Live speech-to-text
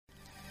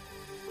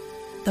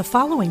The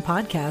following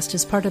podcast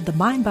is part of the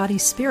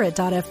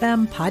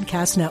MindBodySpirit.fm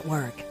podcast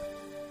network.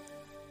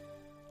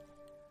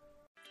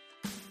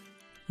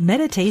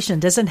 Meditation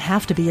doesn't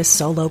have to be a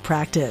solo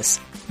practice.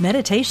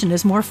 Meditation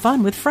is more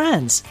fun with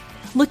friends.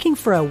 Looking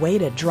for a way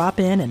to drop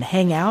in and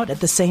hang out at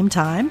the same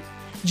time?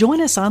 Join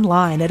us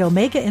online at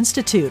Omega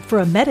Institute for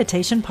a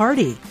meditation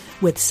party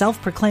with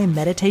self-proclaimed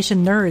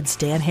meditation nerds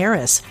Dan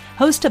Harris,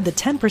 host of the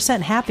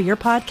 10% Happier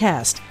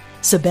podcast,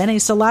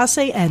 Sebene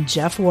Selassie, and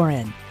Jeff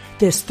Warren.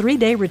 This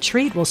 3-day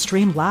retreat will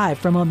stream live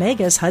from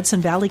Omega's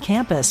Hudson Valley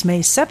campus May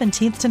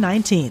 17th to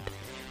 19th.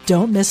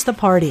 Don't miss the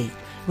party.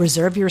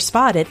 Reserve your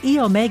spot at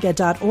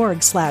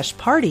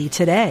eomega.org/party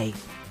today.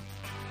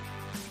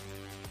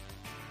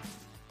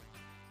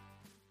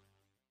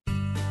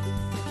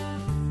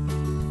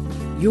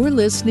 You're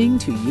listening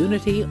to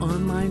Unity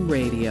Online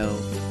Radio,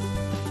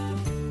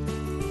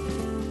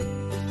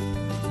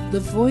 the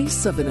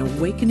voice of an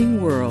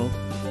awakening world.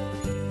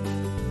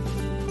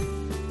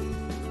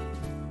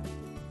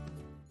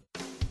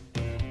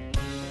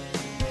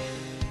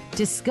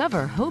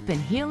 Discover hope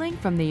and healing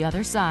from the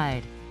other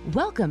side.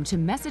 Welcome to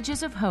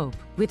Messages of Hope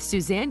with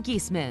Suzanne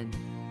Giesemann.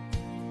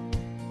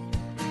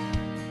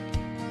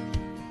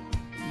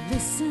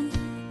 Listen,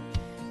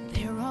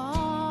 they're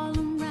all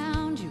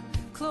around you,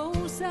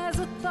 close as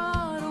a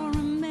thought or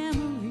a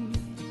memory.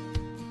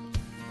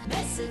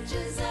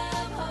 Messages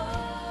of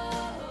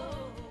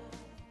Hope.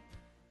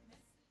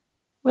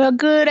 Well,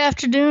 good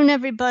afternoon,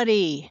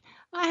 everybody.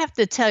 I have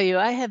to tell you,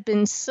 I have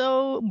been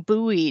so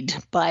buoyed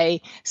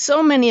by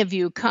so many of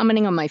you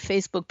commenting on my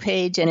Facebook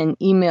page and in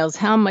emails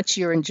how much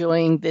you're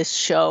enjoying this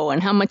show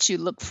and how much you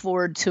look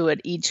forward to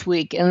it each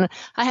week. And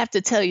I have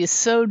to tell you,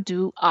 so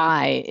do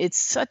I. It's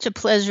such a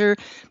pleasure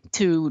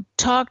to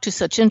talk to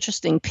such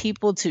interesting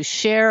people, to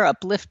share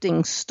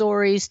uplifting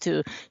stories,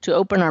 to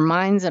open our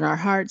minds and our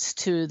hearts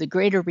to the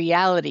greater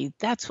reality.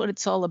 That's what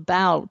it's all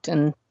about.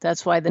 And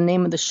that's why the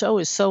name of the show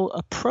is so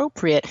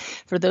appropriate.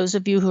 For those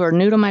of you who are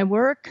new to my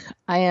work,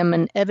 I am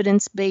an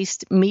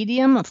evidence-based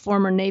medium, a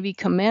former Navy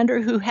commander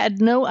who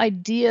had no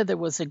idea there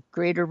was a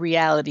greater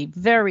reality.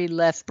 Very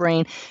left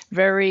brain,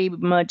 very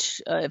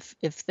much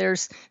if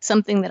there's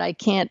something that I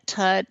can't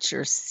touch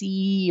or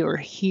see or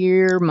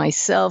hear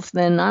myself,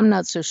 then I'm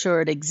not so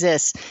sure it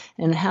exists.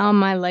 And how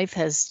my life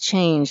has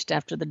changed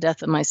after the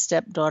death of my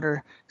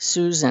stepdaughter,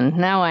 Susan.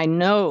 Now I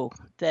know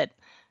that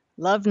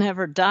love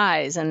never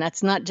dies, and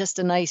that's not just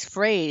a nice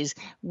phrase.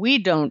 We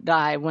don't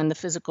die when the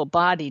physical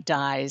body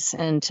dies,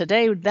 and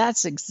today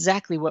that's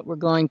exactly what we're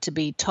going to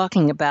be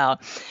talking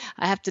about.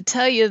 I have to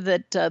tell you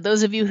that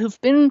those of you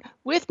who've been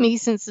with me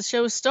since the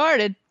show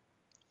started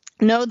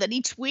know that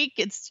each week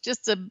it's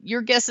just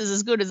your guess is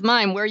as good as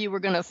mine where you were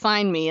going to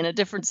find me in a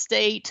different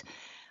state,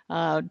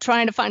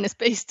 trying to find a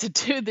space to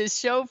do this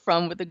show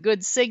from with a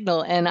good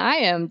signal. And I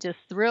am just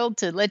thrilled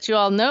to let you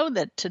all know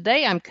that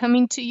today I'm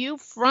coming to you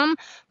from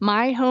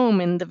my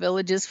home in the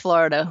Villages,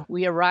 Florida.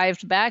 We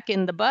arrived back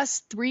in the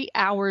bus 3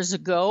 hours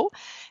ago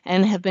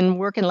and have been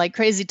working like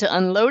crazy to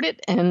unload it.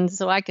 And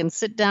so I can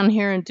sit down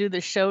here and do the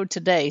show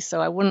today.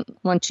 So I wouldn't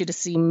want you to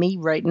see me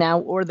right now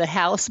or the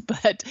house,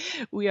 but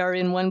we are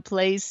in one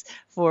place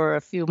for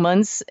a few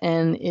months,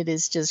 and it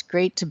is just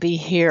great to be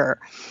here.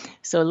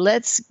 So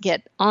let's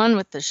get on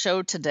with the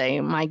show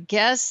today. My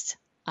guest,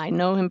 I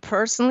know him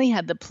personally,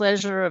 had the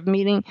pleasure of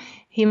meeting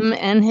him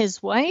and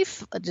his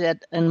wife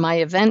at my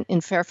event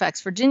in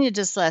Fairfax, Virginia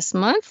just last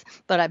month,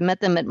 but I've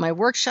met them at my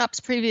workshops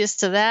previous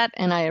to that,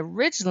 and I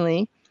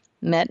originally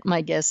met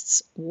my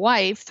guest's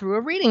wife through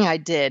a reading I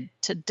did.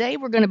 Today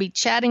we're going to be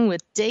chatting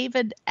with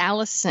David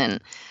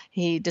Allison.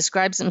 He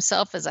describes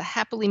himself as a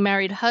happily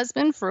married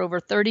husband for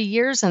over 30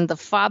 years and the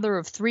father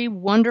of 3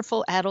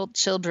 wonderful adult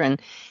children.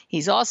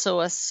 He's also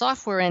a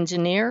software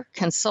engineer,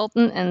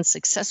 consultant, and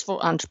successful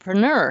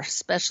entrepreneur,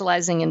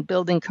 specializing in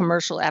building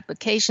commercial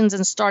applications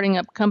and starting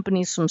up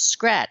companies from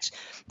scratch.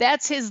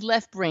 That's his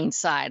left brain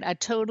side. I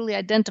totally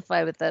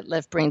identify with that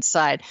left brain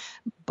side.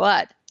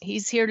 But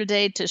he's here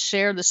today to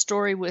share the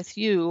story with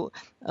you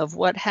of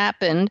what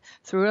happened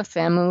through a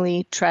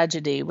family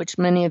tragedy, which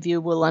many of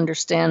you will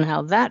understand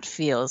how that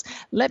feels.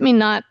 Let me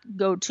not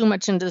go too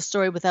much into the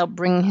story without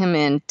bringing him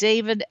in.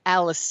 David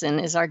Allison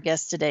is our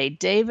guest today.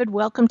 David,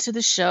 welcome to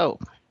the show.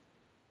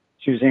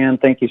 Suzanne,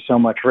 thank you so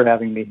much for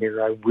having me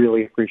here. I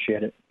really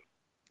appreciate it.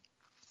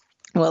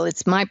 Well,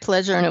 it's my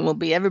pleasure, and it will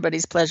be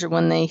everybody's pleasure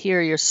when they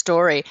hear your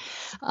story.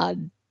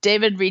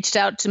 David reached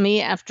out to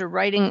me after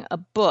writing a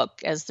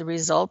book as the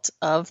result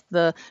of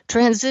the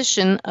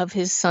transition of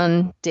his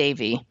son,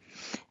 Davy.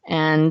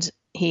 And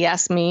he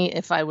asked me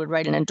if I would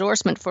write an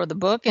endorsement for the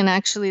book, and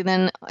actually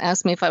then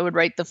asked me if I would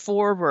write the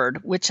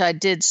foreword, which I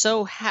did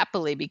so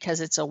happily because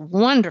it's a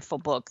wonderful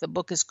book. The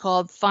book is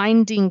called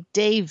Finding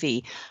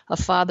Davy, A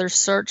Father's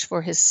Search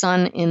for His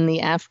Son in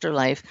the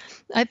Afterlife.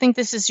 I think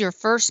this is your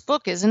first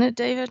book, isn't it,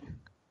 David?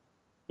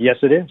 Yes,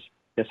 it is.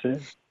 Yes, it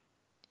is.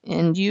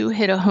 And you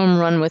hit a home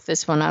run with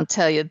this one, I'll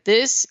tell you.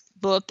 This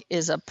book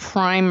is a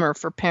primer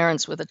for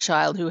parents with a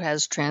child who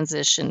has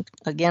transitioned.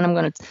 Again, I'm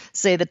going to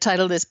say the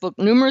title of this book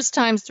numerous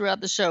times throughout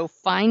the show,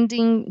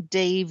 Finding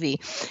Davy.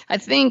 I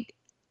think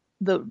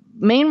the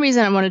main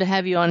reason I wanted to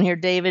have you on here,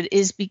 David,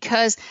 is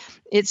because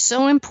it's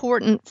so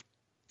important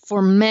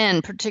for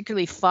men,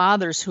 particularly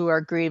fathers who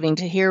are grieving,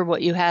 to hear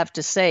what you have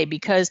to say,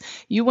 because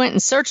you went in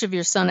search of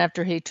your son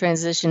after he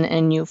transitioned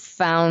and you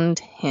found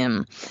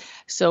him.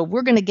 So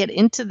we're going to get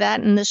into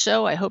that in the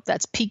show. I hope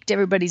that's piqued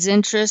everybody's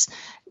interest.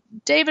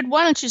 David,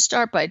 why don't you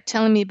start by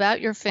telling me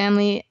about your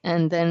family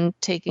and then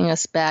taking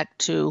us back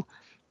to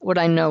what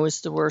I know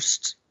is the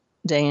worst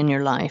day in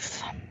your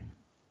life?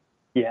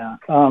 Yeah.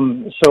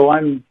 So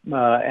I'm,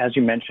 as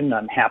you mentioned,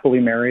 I'm happily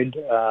married,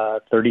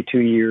 32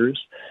 years.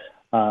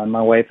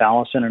 My wife,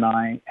 Allison, and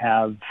I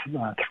have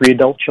 3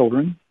 adult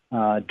children,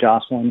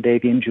 Jocelyn,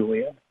 Davy, and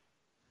Julia.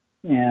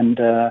 And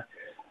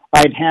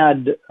I'd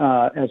had,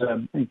 as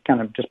a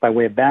kind of just by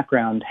way of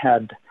background,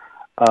 had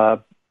a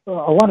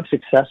lot of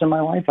success in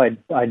my life.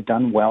 I'd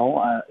done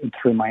well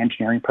through my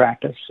engineering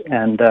practice,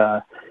 and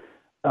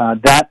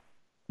that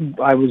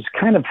I was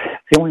kind of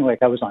feeling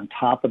like I was on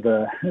top of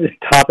the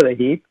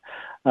heap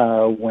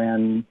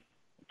when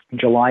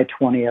July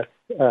 20th,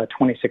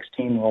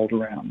 2016 rolled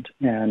around,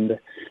 and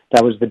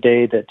that was the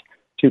day that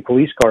 2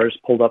 police cars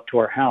pulled up to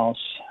our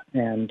house,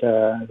 and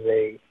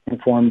they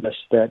informed us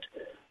that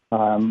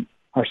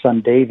our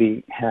son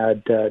Davy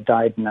had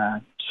died in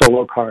a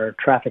solo car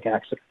traffic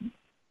accident.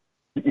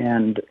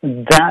 And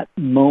that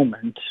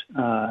moment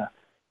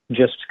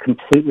just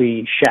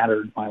completely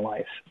shattered my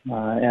life.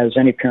 As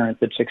any parent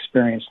that's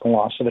experienced the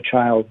loss of a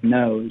child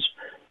knows,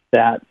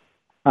 that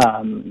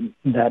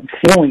that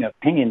feeling of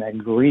pain, that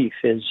grief,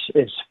 is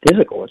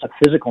physical. It's a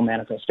physical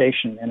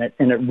manifestation, and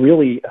it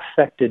really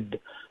affected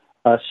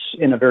us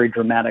in a very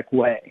dramatic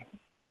way.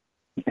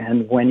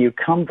 And when you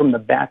come from the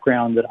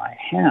background that I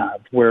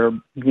have, where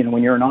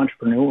when you're an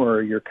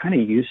entrepreneur, you're kind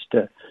of used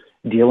to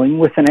dealing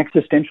with an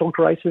existential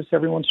crisis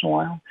every once in a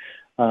while.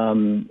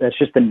 That's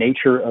just the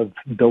nature of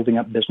building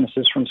up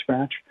businesses from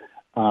scratch.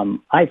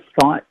 I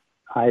thought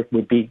I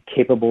would be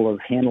capable of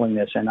handling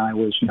this, and I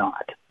was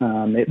not.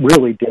 It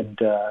really did,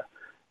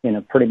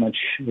 pretty much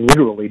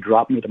literally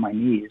drop me to my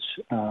knees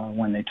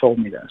when they told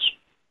me this.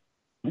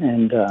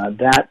 And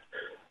that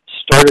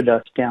started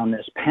us down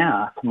this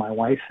path, my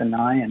wife and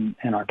I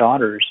and our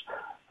daughters,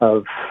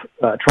 of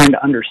trying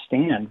to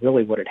understand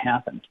really what had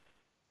happened.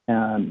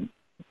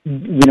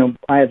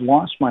 I had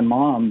lost my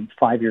mom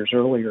 5 years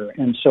earlier,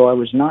 and so I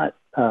was not,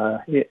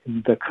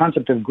 the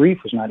concept of grief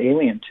was not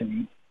alien to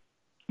me,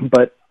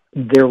 but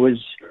there was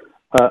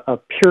a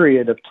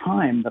period of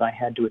time that I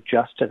had to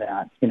adjust to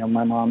that.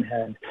 My mom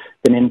had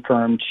been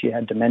infirm, she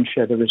had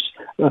dementia, there was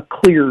a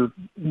clear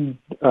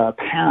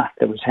path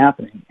that was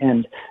happening,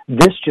 and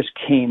this just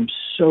came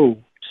so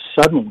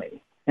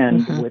suddenly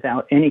and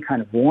without any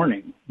kind of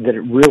warning that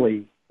it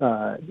really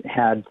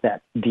had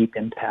that deep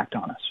impact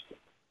on us.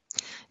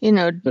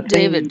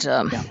 David,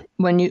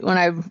 when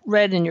I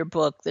read in your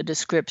book the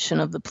description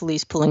of the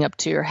police pulling up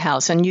to your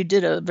house, and you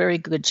did a very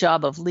good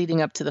job of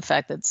leading up to the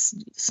fact that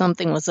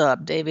something was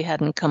up, Davy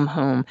hadn't come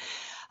home.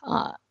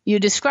 You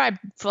described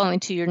falling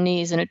to your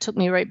knees, and it took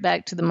me right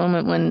back to the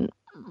moment when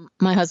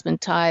my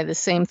husband Ty, the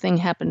same thing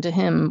happened to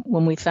him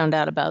when we found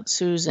out about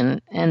Susan,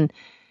 and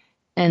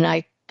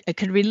I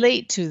could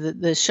relate to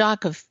the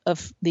shock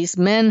of these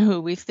men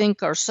who we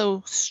think are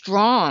so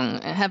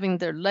strong, having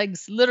their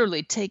legs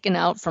literally taken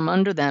out from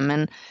under them.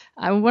 And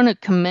I want to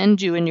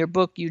commend you in your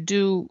book. You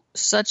do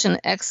such an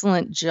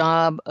excellent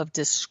job of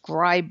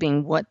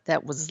describing what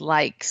that was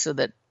like so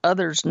that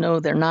others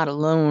know they're not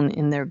alone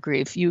in their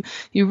grief. You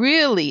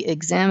really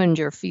examined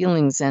your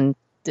feelings and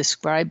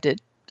described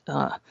it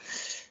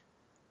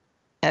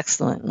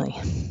excellently.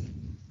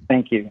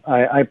 Thank you.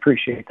 I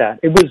appreciate that.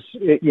 It was,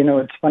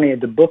 it's funny,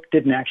 the book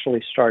didn't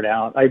actually start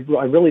out. I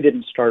really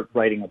didn't start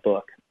writing a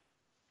book.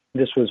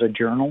 This was a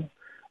journal,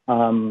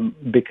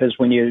 because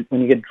when you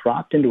get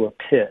dropped into a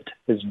pit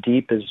as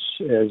deep as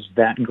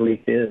that grief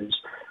is,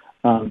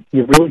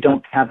 you really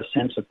don't have a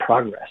sense of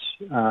progress,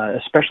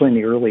 especially in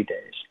the early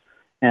days.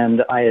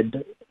 And I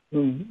had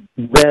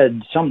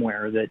read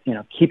somewhere that,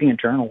 keeping a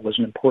journal was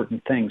an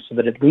important thing so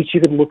that at least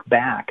you could look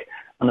back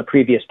on the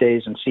previous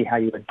days and see how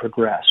you had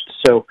progressed.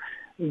 So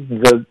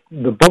the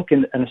book,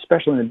 and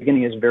especially in the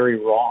beginning, is very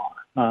raw.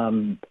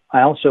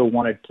 I also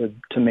wanted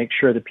to make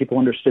sure that people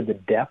understood the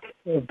depth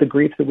of the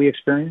grief that we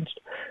experienced,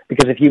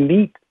 because if you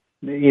meet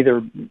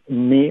either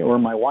me or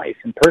my wife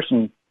in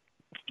person,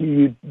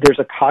 there's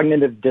a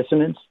cognitive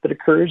dissonance that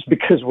occurs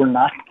because we're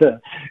not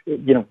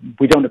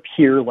we don't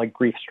appear like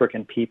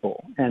grief-stricken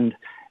people, and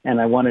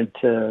I wanted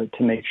to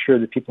make sure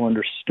that people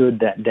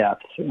understood that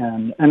depth,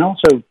 and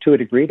also to a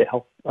degree to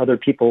help other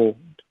people,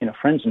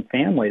 friends and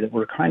family that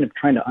were kind of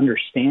trying to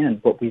understand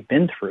what we've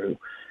been through,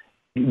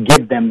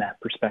 give them that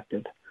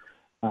perspective.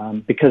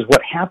 Because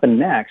what happened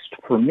next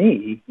for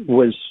me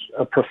was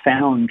a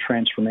profound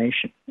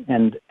transformation.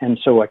 And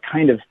so I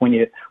kind of, when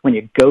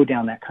you go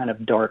down that kind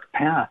of dark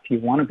path, you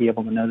want to be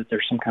able to know that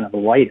there's some kind of a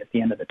light at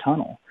the end of the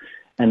tunnel.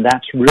 And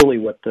that's really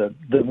what the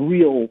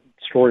real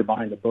story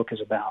behind the book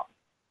is about.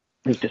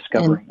 Is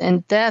discovering.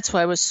 And that's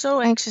why I was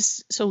so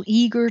anxious, so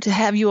eager to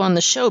have you on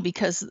the show,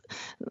 because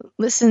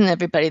listen,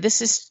 everybody,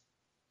 this is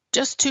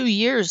just 2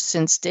 years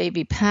since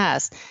Davy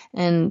passed,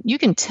 and you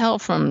can tell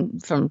from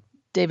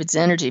David's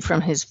energy,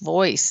 from his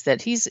voice,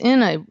 that he's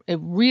in a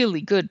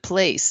really good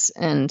place,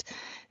 and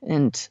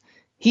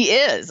he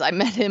is. I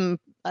met him,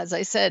 as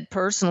I said,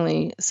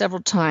 personally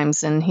several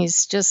times, and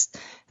he's just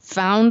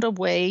found a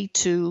way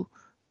to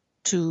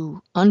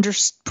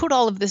put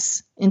all of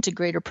this into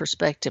greater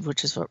perspective,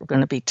 which is what we're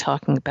going to be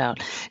talking about.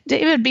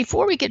 David,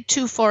 before we get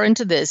too far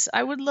into this,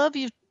 I would love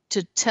you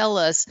to tell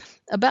us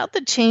about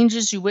the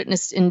changes you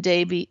witnessed in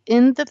Davy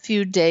in the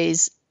few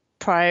days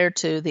prior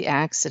to the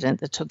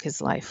accident that took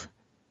his life.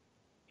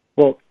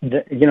 Well,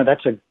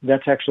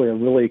 that's actually a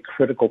really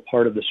critical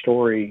part of the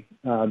story,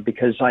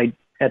 because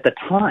at the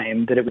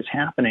time that it was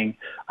happening,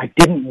 I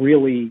didn't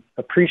really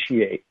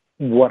appreciate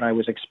what I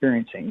was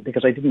experiencing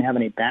because I didn't have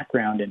any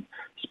background in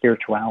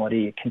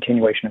spirituality,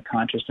 continuation of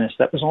consciousness.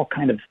 That was all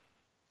kind of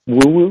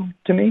woo-woo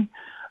to me.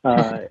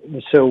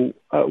 So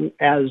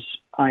as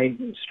I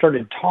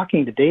started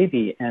talking to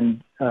Davy,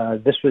 and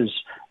this was,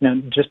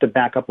 just to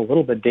back up a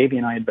little bit, Davy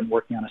and I had been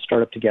working on a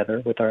startup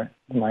together with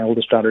my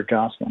oldest daughter,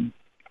 Jocelyn.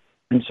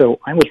 And so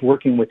I was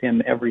working with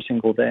him every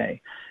single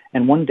day.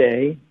 And one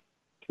day,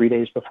 3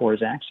 days before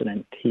his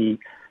accident, he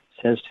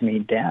says to me,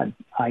 "Dad,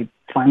 I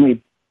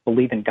finally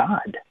believe in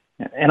God."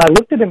 And I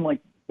looked at him like,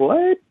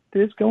 what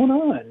is going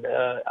on?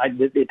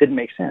 It didn't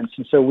make sense.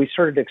 And so we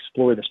started to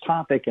explore this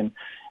topic, and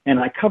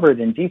I cover it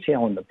in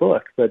detail in the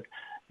book. But,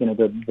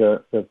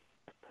 the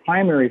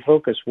primary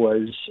focus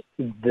was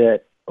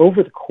that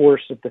over the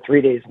course of the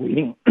 3 days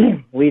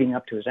leading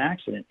up to his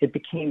accident, it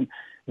became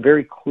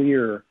very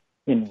clear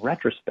in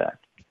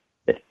retrospect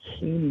that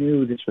he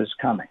knew this was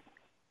coming.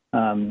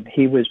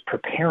 He was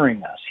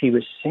preparing us. He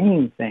was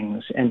saying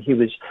things, and he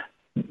was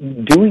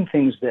doing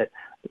things that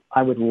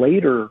I would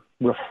later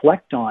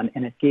reflect on,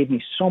 and it gave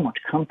me so much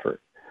comfort.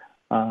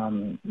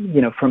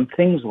 From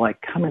things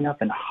like coming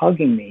up and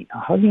hugging me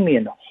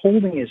and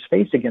holding his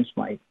face against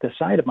the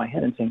side of my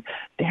head and saying,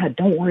 "Dad,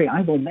 don't worry,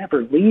 I will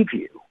never leave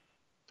you."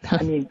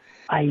 I mean,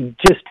 I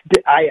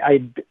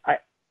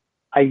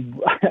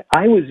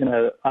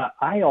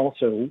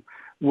also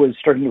was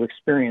starting to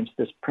experience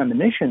this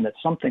premonition that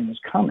something was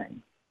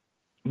coming,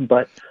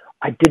 but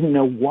I didn't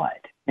know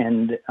what.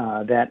 And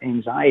that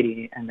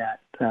anxiety and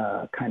that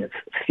kind of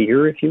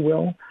fear, if you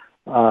will,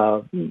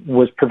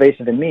 was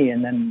pervasive in me.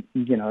 And then,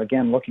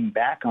 again, looking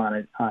back on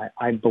it,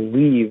 I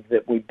believe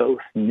that we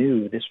both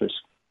knew this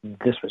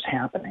was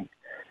happening.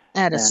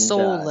 At a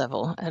soul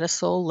level,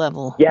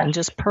 yes, and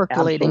just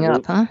percolating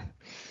absolutely. up,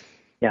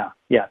 huh?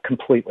 Yeah,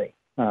 completely.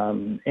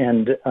 And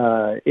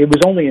it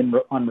was only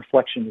on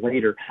reflection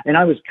later, and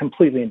I was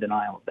completely in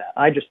denial of that.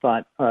 I just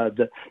thought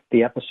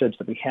the episodes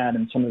that we had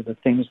and some of the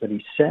things that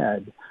he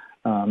said,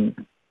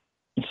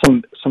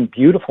 some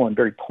beautiful and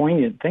very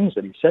poignant things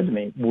that he said to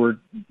me were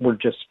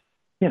just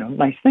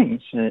nice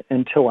things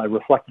until I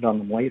reflected on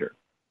them later.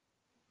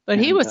 But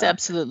he was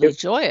absolutely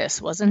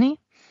joyous, wasn't he?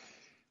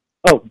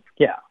 Oh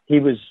yeah, he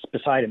was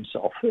beside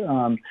himself.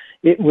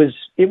 It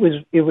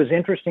was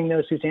interesting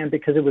though, Suzanne,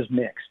 because it was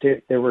mixed.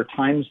 There were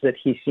times that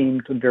he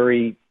seemed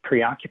very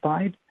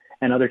preoccupied,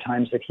 and other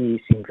times that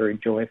he seemed very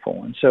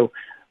joyful. And so,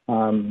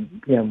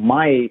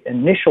 my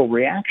initial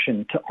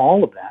reaction to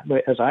all of that,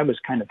 as I was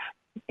kind of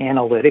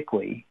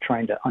analytically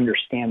trying to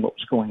understand what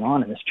was going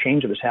on and this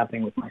change that was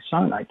happening with my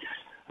son, I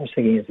was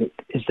thinking,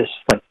 is this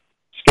like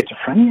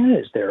schizophrenia?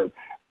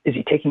 Is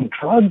he taking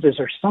drugs? Is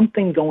there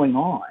something going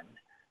on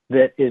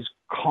that is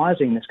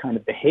causing this kind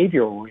of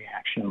behavioral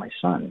reaction in my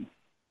son?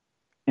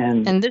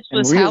 And this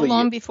was really, how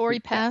long before he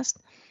passed?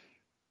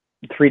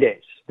 3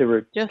 days. There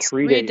were just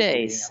 3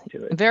 days.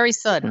 To it. Very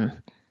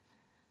sudden.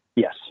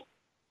 Yes.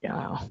 Yeah.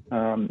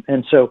 Wow.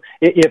 And so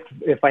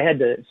if I had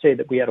to say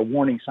that we had a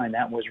warning sign,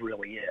 that was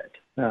really it.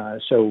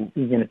 So,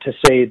 to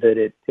say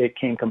that it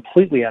came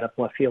completely out of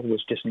left field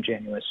was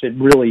disingenuous. It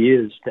really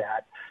is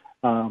that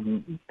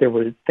there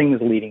were things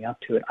leading up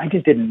to it. I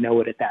just didn't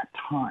know it at that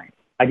time.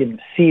 I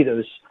didn't see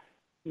those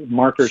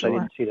markers. Sure. I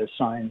didn't see those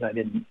signs. I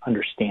didn't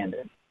understand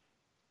it.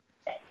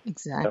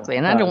 Exactly. So,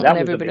 and I don't want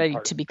everybody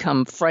to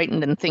become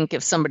frightened and think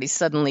if somebody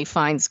suddenly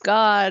finds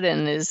God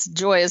and is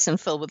joyous and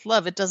filled with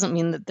love, it doesn't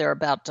mean that they're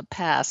about to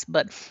pass.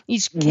 But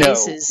each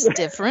case is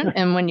different.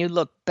 And when you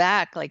look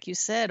back, like you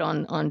said,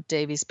 on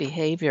Davy's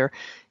behavior,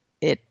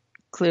 it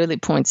clearly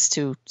points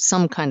to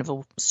some kind of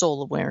a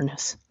soul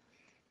awareness.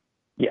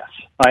 Yes,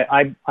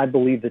 I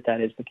believe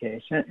that is the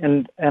case,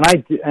 and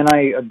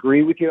I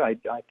agree with you. I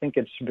think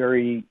it's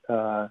very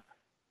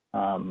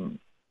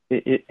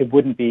it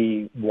wouldn't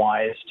be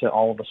wise to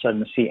all of a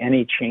sudden see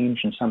any change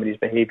in somebody's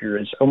behavior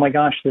as, oh my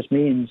gosh, this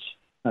means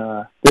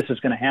this is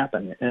going to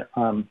happen.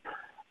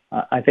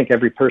 I think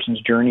every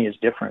person's journey is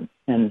different,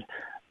 and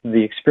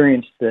the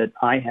experience that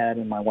I had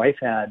and my wife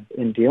had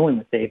in dealing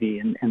with Davy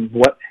and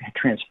what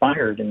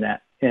transpired in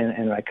that,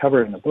 and I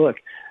cover it in the book,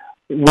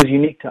 was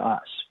unique to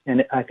us.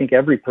 And I think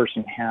every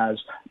person has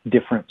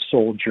different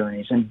soul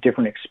journeys and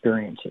different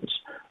experiences.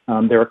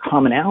 There are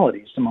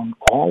commonalities among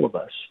all of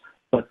us,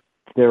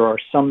 there are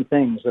some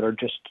things that are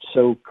just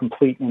so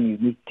complete and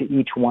unique to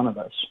each one of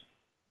us.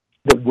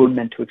 that we're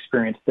meant to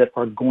experience that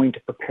are going to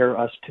prepare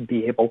us to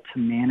be able to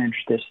manage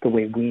this the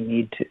way we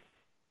need to.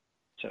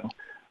 So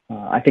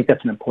I think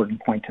that's an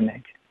important point to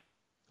make.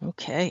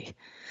 Okay.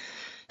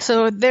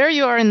 So there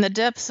you are in the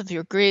depths of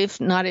your grief,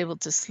 not able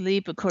to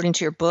sleep, according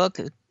to your book,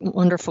 a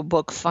wonderful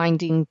book,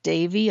 Finding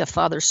Davy, A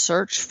Father's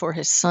Search for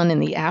His Son in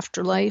the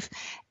Afterlife.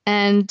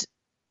 And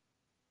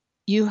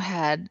you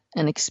had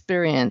an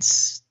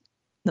experience,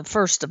 the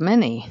first of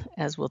many,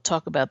 as we'll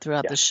talk about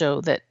throughout the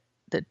show, that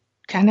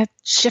kind of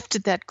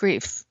shifted that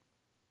grief.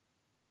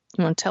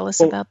 You want to tell us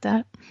about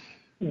that?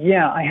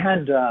 Yeah, I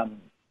had,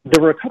 there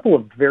were a couple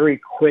of very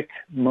quick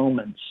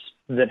moments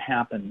that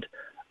happened.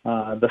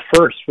 The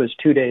first was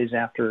 2 days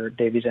after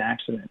Davy's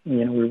accident.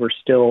 You know, we were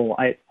still,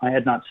 I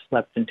had not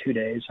slept in 2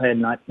 days. I had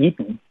not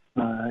eaten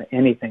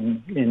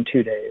anything in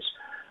 2 days.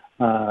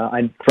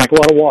 I drank a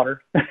lot of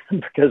water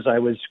because I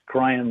was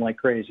crying like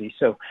crazy.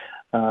 So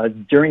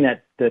during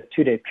the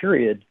 2 day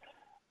period,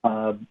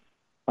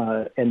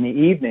 in the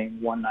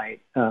evening one night,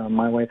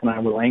 my wife and I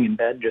were laying in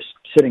bed just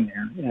sitting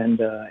there,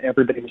 and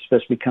everybody was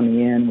supposed to be coming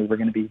in. We were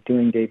going to be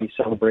doing Davy's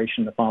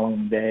celebration the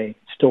following day.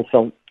 It still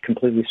felt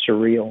completely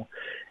surreal.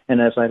 And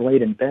as I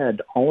laid in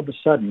bed, all of a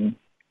sudden,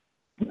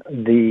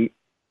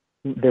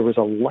 there was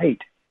a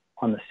light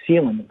on the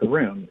ceiling of the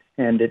room,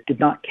 and it did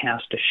not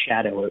cast a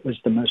shadow. It was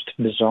the most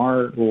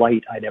bizarre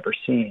light I'd ever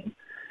seen.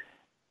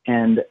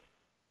 And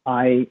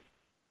I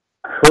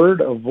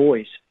heard a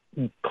voice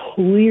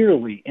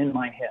clearly in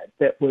my head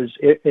that was,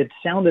 it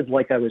sounded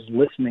like I was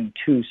listening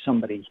to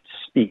somebody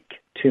speak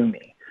to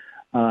me.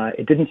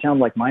 It didn't sound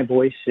like my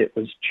voice. It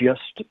was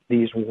just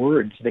these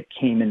words that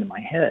came into my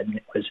head. And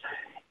it was,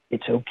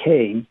 "It's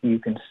okay, you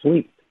can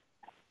sleep."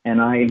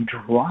 And I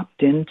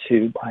dropped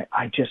into,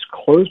 I just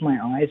closed my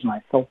eyes and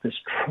I felt this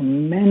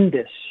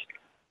tremendous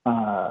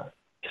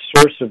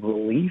source of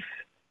relief.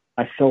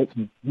 I felt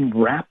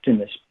wrapped in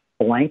this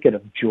blanket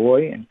of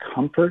joy and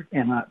comfort,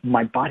 and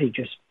my body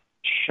just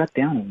shut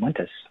down and went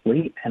to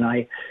sleep. And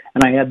I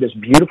had this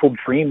beautiful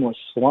dreamless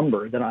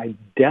slumber that I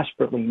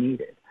desperately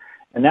needed.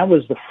 And that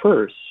was the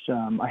first.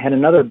 I had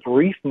another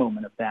brief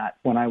moment of that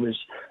when I was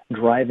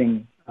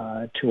driving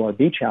to our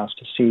beach house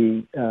to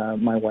see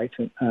my wife,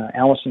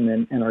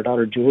 Allison, and our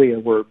daughter, Julia,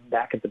 were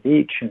back at the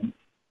beach. And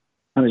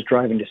I was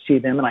driving to see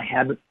them. And I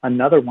had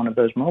another one of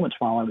those moments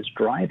while I was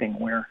driving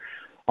where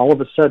all of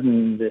a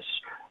sudden this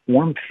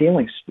warm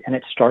feeling, and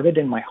it started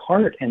in my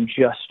heart and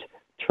just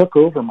took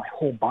over my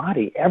whole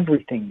body.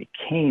 Everything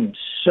became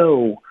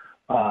so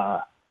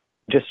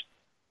just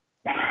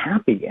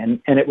happy.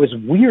 And it was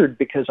weird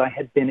because I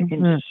had been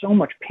in so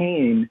much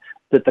pain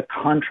that the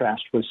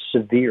contrast was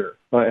severe.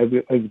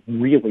 I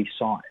really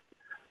saw it.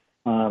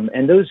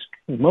 And those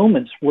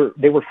moments were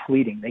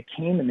fleeting. They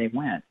came and they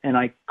went. And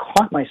I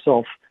caught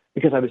myself,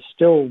 because I was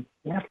still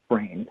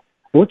left-brained,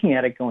 looking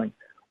at it going,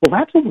 well,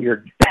 that's a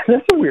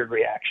weird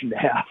reaction to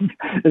have.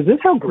 Is this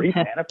how grief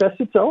manifests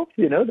itself?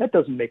 You know, that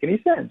doesn't make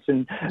any sense.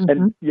 And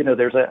you know,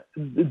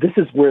 this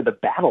is where the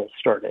battle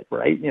started,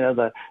 right? You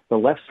know, the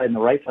left side and the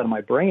right side of my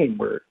brain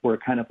were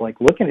kind of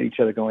like looking at each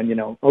other going, you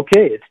know,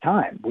 okay, it's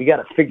time. We got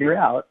to figure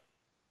out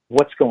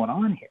what's going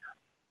on here.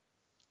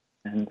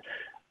 And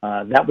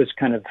that was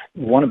kind of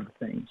one of the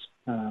things.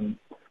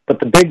 But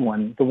the big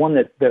one, the one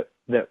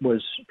that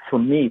was for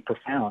me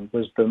profound,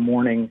 was the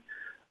morning.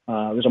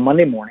 It was a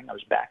Monday morning. I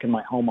was back in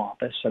my home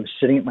office. I was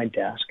sitting at my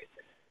desk,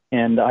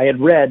 and I had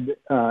read,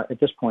 at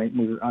this point,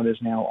 I was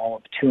now all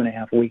of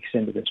 2.5 weeks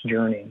into this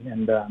journey,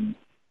 and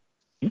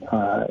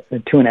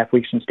 2.5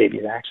 weeks since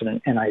Davy's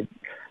accident. And I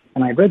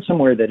read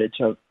somewhere that it's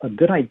a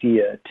good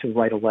idea to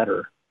write a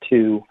letter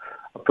to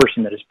a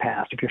person that has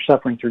passed. If you're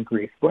suffering through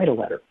grief, write a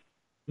letter.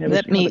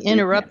 Let me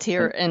interrupt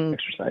here and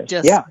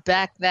just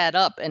back that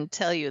up and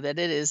tell you that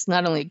it is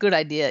not only a good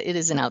idea, it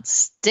is an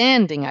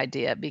outstanding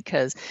idea,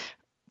 because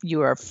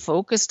you are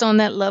focused on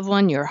that loved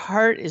one. Your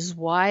heart is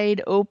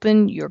wide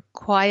open. You're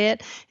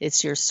quiet.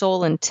 It's your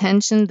sole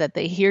intention that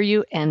they hear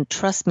you. And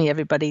trust me,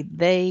 everybody,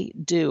 they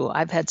do.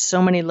 I've had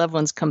so many loved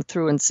ones come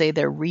through and say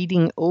they're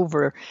reading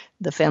over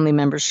the family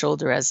member's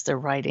shoulder as they're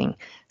writing.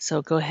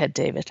 So go ahead,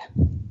 David.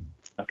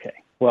 Okay.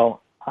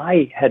 Well,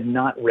 I had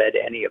not read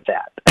any of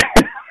that.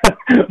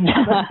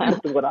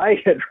 What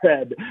I had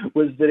read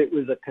was that it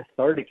was a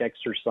cathartic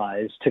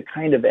exercise to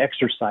kind of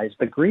exercise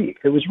the grief.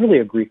 It was really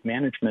a grief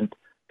management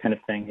kind of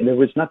thing. And there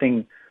was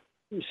nothing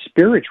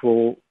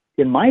spiritual,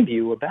 in my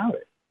view, about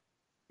it.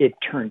 It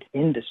turned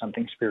into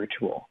something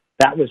spiritual.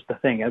 That was the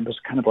thing. I was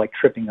kind of like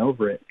tripping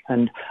over it.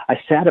 And I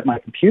sat at my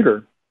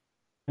computer,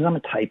 and I'm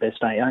a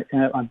typist.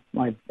 I'm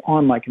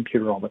on my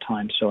computer all the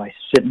time, so I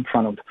sit in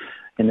front of,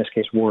 in this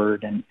case,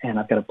 Word, and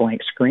I've got a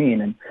blank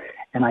screen.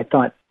 And I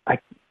thought,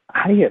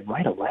 how do you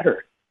write a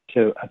letter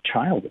to a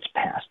child that's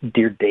passed?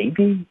 Dear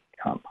Davy,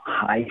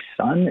 hi,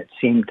 son. It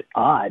seemed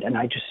odd, and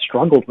I just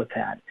struggled with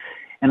that.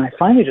 And I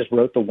finally just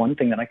wrote the one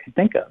thing that I could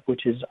think of,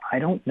 which is, I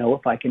don't know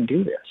if I can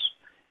do this.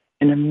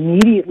 And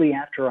immediately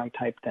after I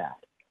typed that,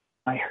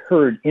 I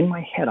heard in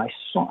my head, I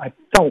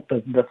felt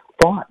the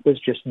thought was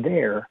just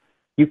there.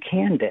 You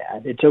can,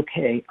 Dad. It's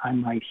okay.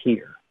 I'm right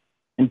here.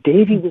 And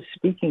Davy was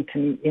speaking to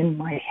me in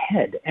my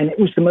head, and it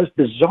was the most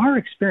bizarre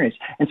experience.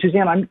 And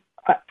Suzanne,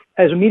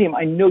 as a medium,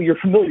 I know you're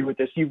familiar with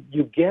this. You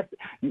get,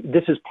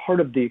 this is part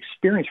of the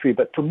experience for you.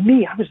 But for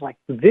me, I was like,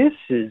 this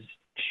is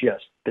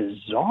just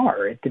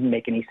bizarre. It didn't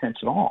make any sense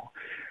at all.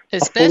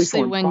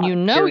 Especially when you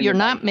know you're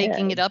not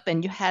making it up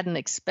and you hadn't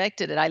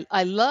expected it.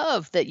 I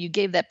love that you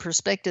gave that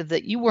perspective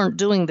that you weren't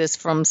doing this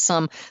from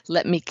some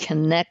let me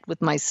connect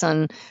with my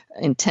son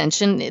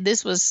intention.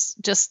 This was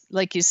just,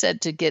 like you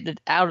said, to get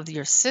it out of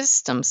your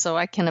system. So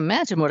I can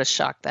imagine what a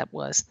shock that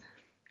was.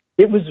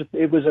 It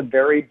was a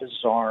very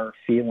bizarre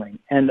feeling,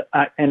 and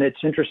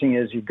it's interesting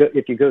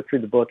if you go through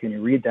the book and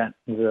you read that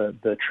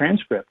the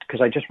transcript,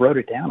 because I just wrote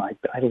it down. I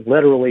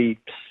literally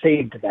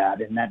saved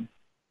that, and that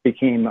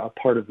became a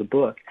part of the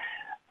book.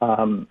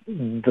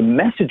 The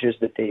messages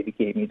that Davy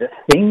gave me, the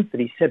things that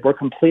he said, were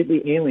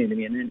completely alien to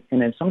me, and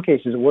in some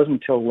cases, it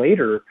wasn't until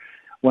later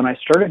when I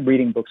started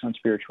reading books on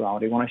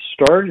spirituality, when I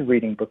started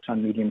reading books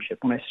on mediumship,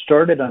 when I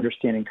started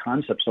understanding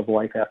concepts of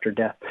life after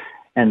death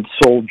and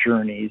soul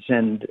journeys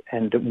and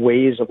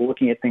ways of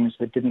looking at things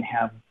that didn't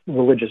have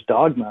religious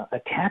dogma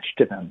attached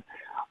to them,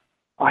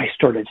 I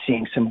started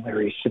seeing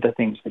similarities to the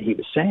things that he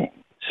was saying.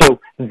 So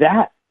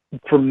that,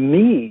 for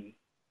me,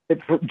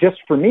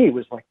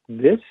 was like,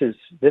 this is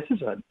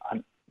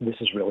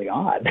really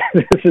odd.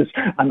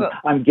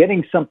 I'm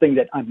getting something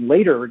that I'm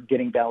later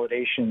getting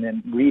validation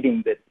and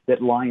reading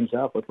that lines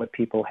up with what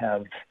people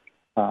have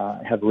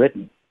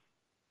written,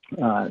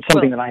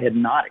 something that I had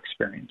not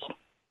experienced.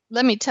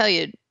 Let me tell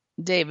you,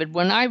 David,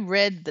 when I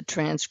read the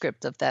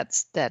transcript of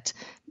that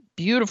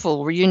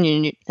beautiful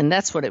reunion, and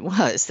that's what it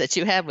was that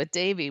you had with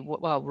Davy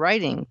while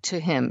writing to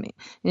him,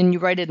 and you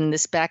write it in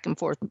this back and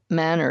forth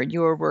manner,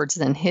 your words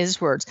then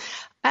his words.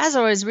 As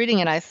I was reading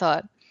it, I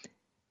thought,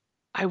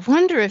 I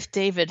wonder if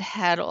David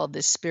had all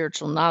this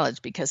spiritual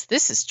knowledge, because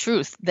this is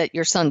truth that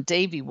your son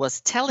Davy was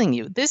telling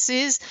you. This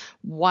is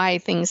why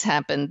things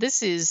happen.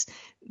 This is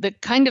the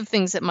kind of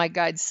things that my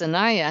guide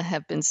Sanaya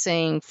have been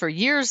saying for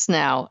years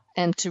now.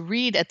 And to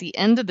read at the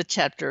end of the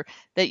chapter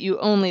that you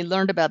only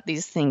learned about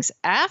these things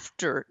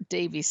after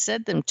Davy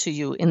said them to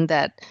you in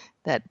that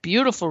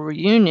beautiful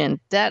reunion,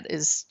 that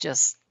is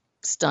just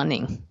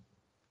stunning.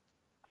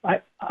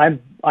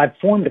 I've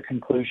formed a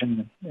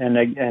conclusion,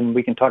 and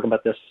we can talk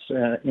about this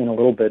in a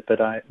little bit. But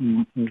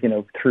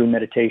through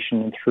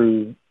meditation and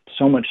through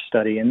so much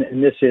study, and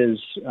this is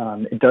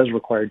it does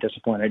require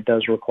discipline. It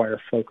does require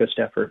focused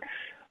effort.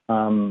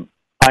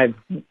 I've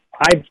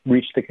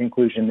reached the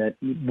conclusion that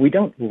we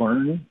don't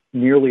learn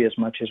nearly as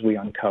much as we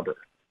uncover.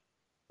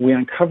 We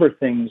uncover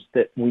things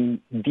that we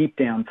deep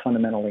down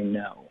fundamentally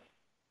know.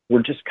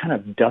 We're just kind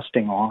of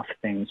dusting off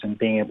things and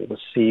being able to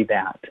see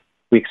that.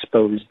 We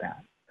expose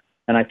that.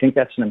 And I think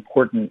that's an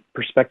important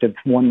perspective,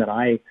 one that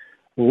I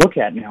look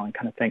at now and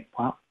kind of think,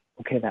 wow,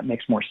 okay, that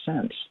makes more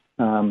sense.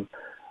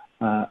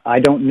 I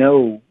don't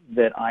know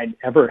that I'd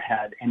ever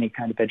had any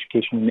kind of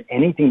education in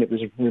anything that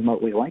was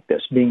remotely like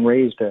this. Being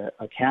raised a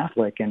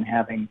Catholic and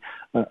having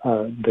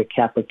the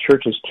Catholic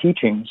Church's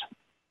teachings,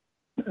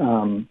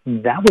 that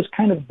was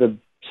kind of the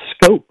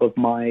scope of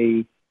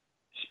my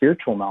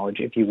spiritual knowledge,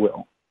 if you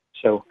will.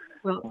 So,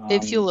 well,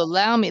 if you'll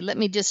allow me, let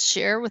me just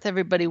share with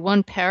everybody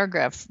one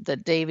paragraph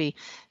that Davy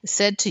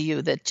said to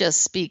you that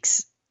just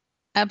speaks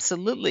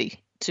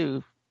absolutely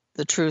to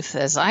the truth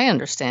as I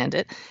understand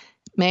it.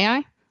 May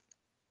I?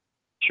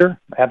 Sure,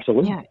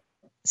 absolutely. Yeah.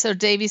 So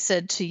Davy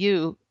said to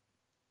you,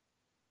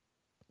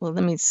 well,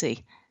 let me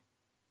see.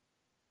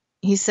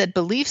 He said,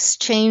 beliefs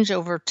change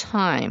over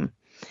time.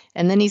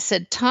 And then he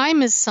said,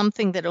 time is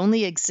something that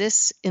only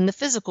exists in the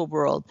physical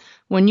world.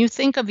 When you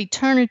think of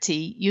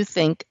eternity, you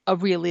think a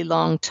really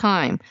long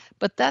time.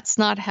 But that's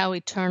not how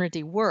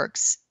eternity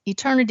works.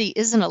 Eternity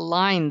isn't a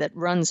line that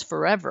runs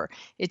forever.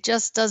 It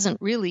just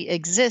doesn't really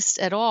exist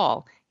at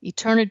all.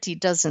 Eternity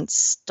doesn't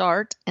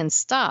start and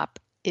stop.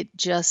 It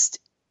just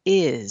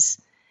is.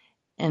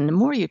 And the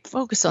more you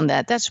focus on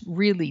that, that's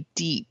really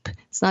deep.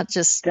 It's not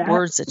just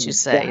words that you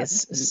say.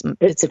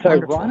 It's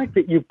ironic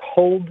that you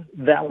pulled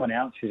that one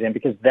out, Suzanne,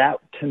 because that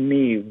to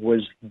me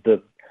was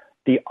the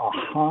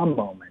aha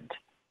moment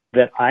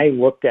that I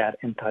looked at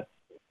and thought,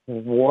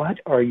 what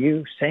are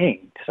you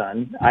saying,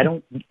 son?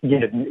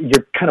 You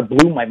kind of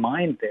blew my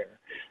mind there,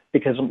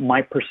 because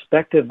my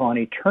perspective on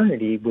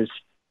eternity was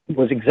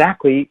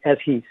exactly as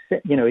he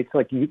said. It's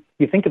like you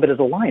think of it as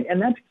a line,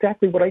 and that's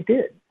exactly what I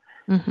did.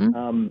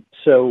 Mm-hmm.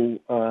 So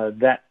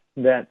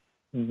that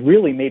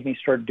really made me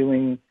start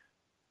doing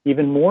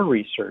even more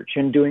research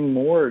and doing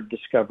more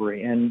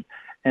discovery and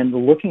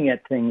looking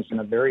at things in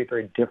a very,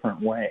 very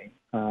different way.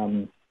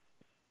 That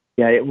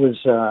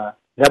was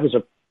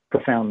a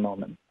profound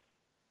moment.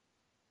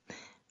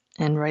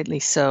 And rightly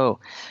so.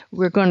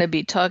 We're going to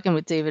be talking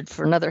with David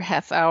for another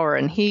half hour,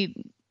 and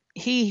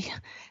he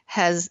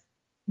has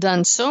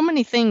done so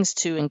many things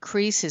to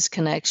increase his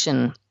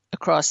connection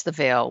across the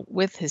veil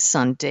with his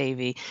son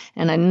Davy.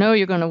 And I know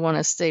you're going to want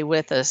to stay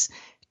with us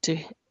to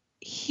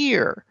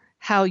hear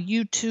how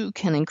you too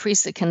can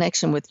increase the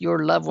connection with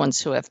your loved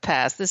ones who have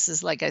passed. This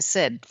is, like I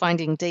said,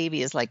 finding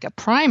Davy is like a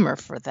primer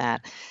for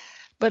that.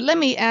 But let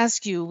me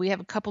ask you, we have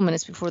a couple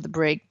minutes before the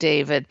break,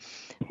 David.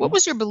 What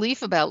was your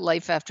belief about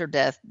life after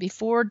death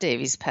before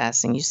Davy's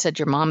passing? You said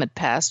your mom had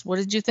passed. What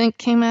did you think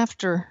came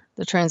after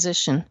the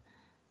transition?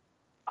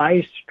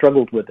 I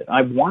struggled with it.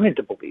 I wanted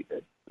to believe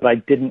it, but I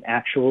didn't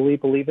actually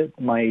believe it.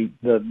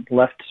 The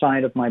left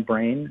side of my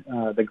brain,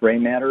 the gray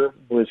matter,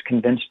 was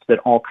convinced that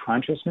all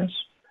consciousness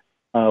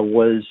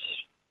was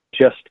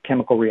just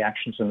chemical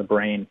reactions in the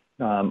brain.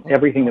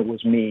 Everything that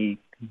was me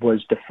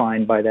was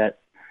defined by that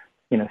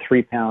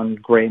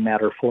 3-pound gray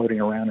matter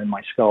floating around in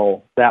my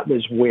skull. That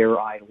was where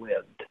I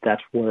lived.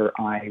 That's where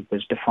I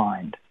was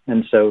defined.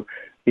 And so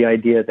the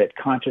idea that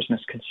consciousness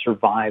could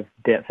survive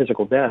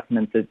physical death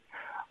meant that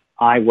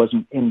I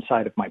wasn't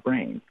inside of my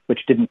brain,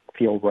 which didn't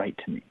feel right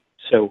to me.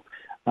 So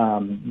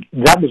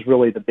that was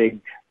really the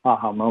big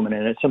aha moment,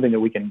 and it's something that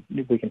we can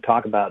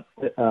talk about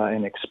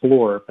and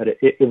explore. But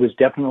it was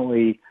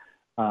definitely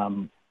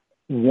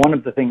one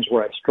of the things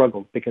where I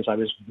struggled, because I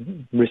was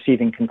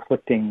receiving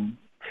conflicting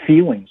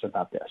feelings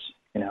about this.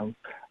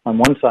 On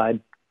one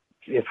side,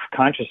 if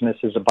consciousness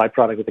is a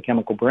byproduct of the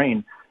chemical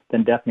brain,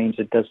 then death means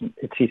it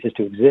ceases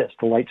to exist.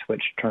 The light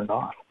switch turned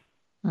off.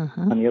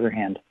 On the other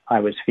hand, I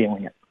was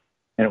feeling it,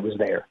 and it was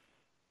there.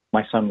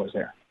 My son was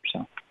there.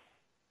 So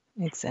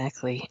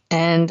exactly.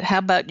 And how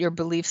about your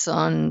beliefs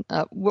on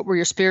what were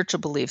your spiritual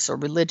beliefs or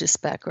religious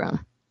background?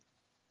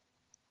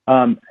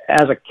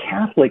 As a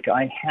Catholic,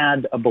 I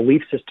had a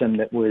belief system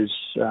that was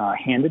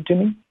handed to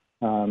me.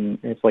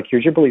 It's like,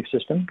 here's your belief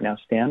system. Now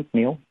stand,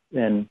 kneel,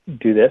 and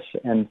do this.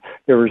 And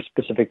there were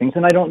specific things.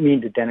 And I don't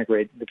mean to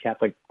denigrate the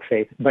Catholic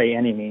faith by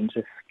any means.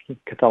 If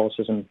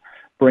Catholicism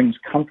brings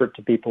comfort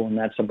to people and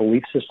that's a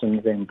belief system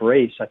they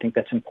embrace, I think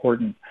that's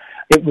important.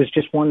 It was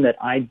just one that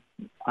I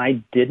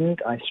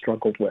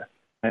struggled with.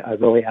 I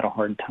really had a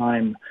hard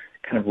time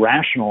kind of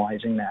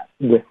rationalizing that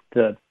with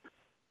the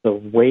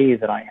way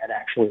that I had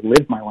actually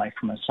lived my life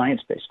from a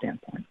science-based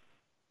standpoint.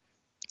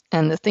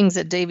 And the things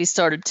that Davy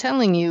started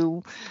telling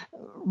you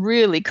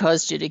really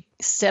caused you to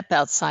step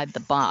outside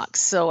the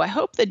box. So I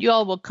hope that you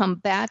all will come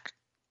back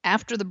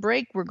after the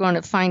break. We're going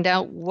to find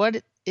out what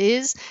it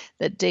is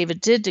that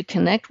David did to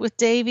connect with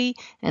Davy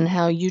and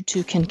how you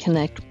two can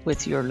connect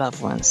with your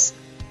loved ones.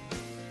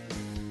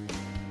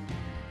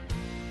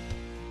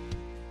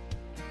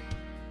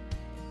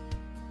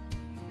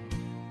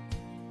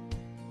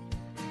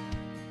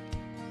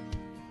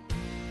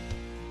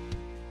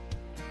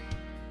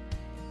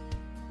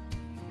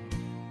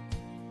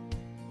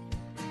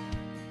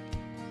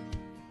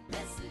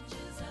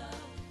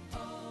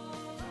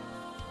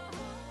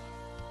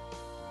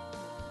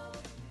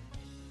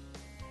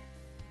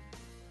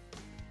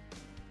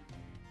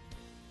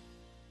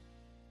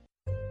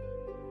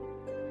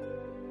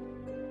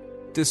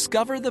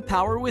 Discover the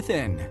power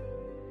within.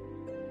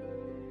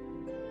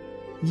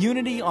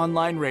 Unity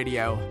Online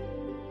Radio.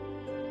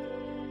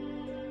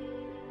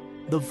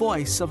 The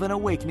voice of an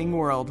awakening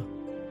world.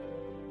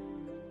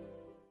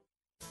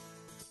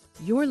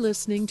 You're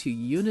listening to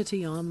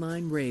Unity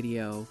Online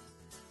Radio.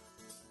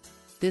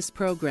 This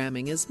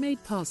programming is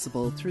made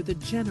possible through the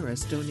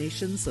generous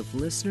donations of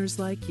listeners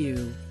like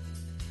you.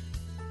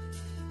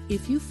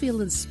 If you feel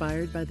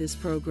inspired by this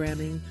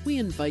programming, we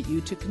invite you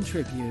to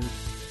contribute.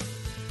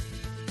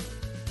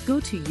 Go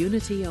to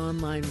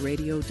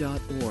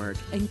unityonlineradio.org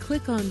and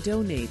click on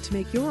Donate to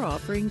make your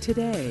offering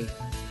today.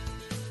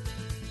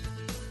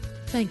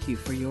 Thank you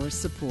for your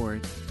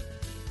support.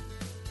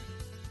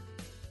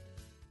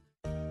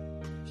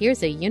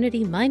 Here's a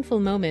Unity Mindful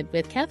Moment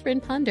with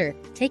Catherine Ponder,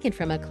 taken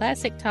from a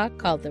classic talk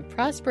called The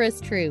Prosperous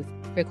Truth,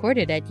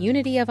 recorded at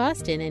Unity of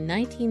Austin in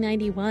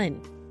 1991.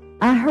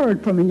 I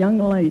heard from a young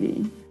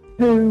lady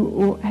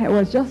who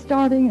was just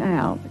starting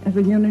out as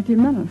a Unity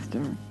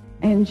minister,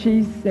 and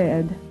she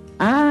said,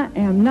 I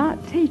am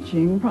not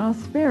teaching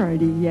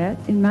prosperity yet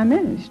in my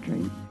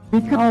ministry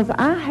because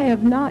I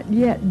have not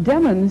yet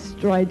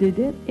demonstrated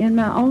it in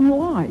my own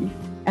life,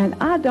 and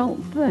I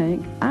don't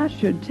think I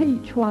should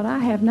teach what I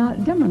have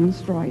not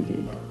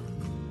demonstrated.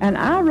 And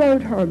I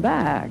wrote her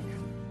back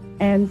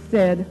and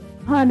said,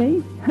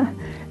 honey,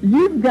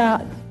 you've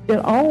got it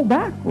all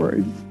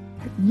backwards.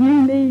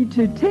 You need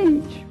to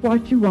teach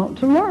what you want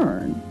to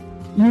learn.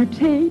 You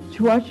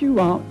teach what you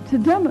want to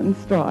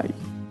demonstrate,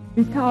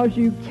 because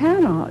you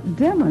cannot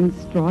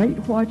demonstrate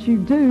what you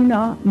do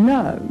not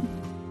know.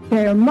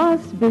 There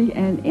must be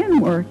an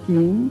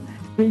inworking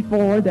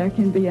before there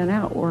can be an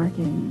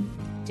outworking.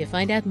 To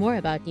find out more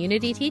about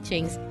Unity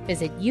teachings,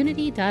 visit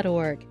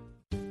unity.org.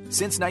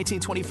 Since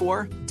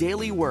 1924,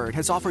 Daily Word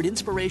has offered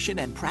inspiration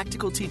and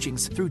practical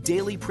teachings through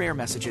daily prayer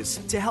messages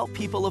to help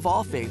people of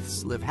all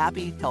faiths live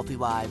happy, healthy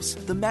lives.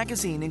 The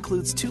magazine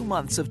includes 2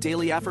 months of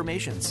daily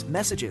affirmations,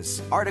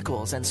 messages,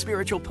 articles, and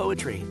spiritual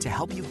poetry to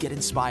help you get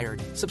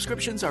inspired.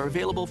 Subscriptions are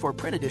available for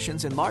print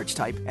editions in large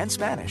type and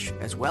Spanish,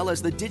 as well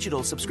as the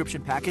digital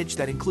subscription package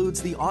that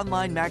includes the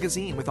online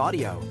magazine with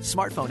audio,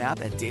 smartphone app,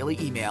 and daily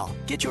email.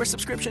 Get your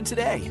subscription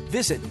today.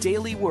 Visit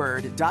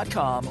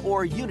dailyword.com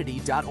or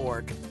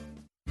unity.org.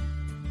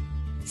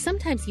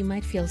 Sometimes you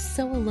might feel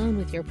so alone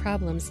with your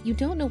problems you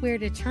don't know where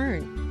to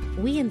turn.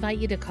 we invite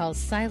you to call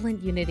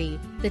Silent Unity,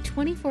 the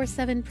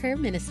 24/7 prayer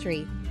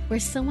ministry, where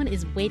someone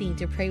is waiting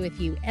to pray with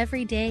you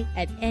every day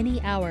at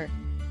any hour.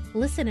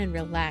 Listen and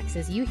relax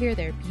as you hear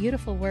their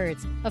beautiful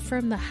words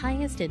affirm the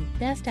highest and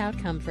best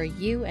outcome for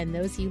you and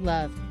those you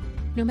love.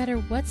 No matter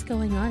what's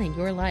going on in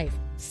your life,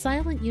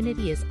 Silent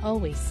Unity is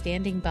always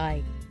standing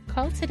by.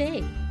 Call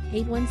today,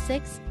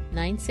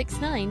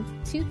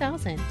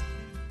 816-969-2000.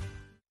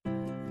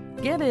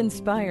 Get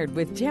inspired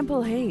with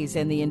Temple Hayes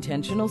and the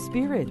Intentional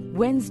Spirit,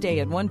 Wednesday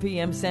at 1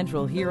 p.m.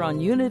 Central here on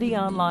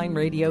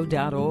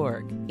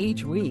UnityOnlineRadio.org.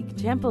 Each week,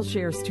 Temple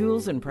shares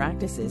tools and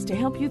practices to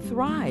help you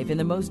thrive in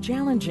the most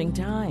challenging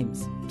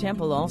times.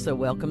 Temple also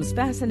welcomes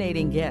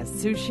fascinating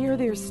guests who share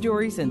their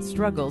stories and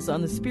struggles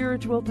on the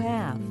spiritual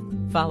path.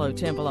 Follow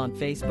Temple on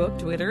Facebook,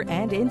 Twitter,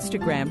 and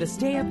Instagram to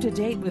stay up to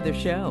date with the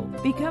show.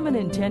 Become an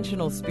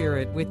Intentional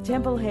Spirit with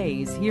Temple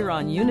Hayes here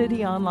on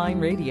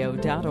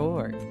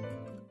UnityOnlineRadio.org.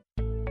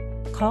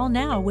 Call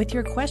now with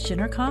your question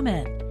or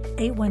comment.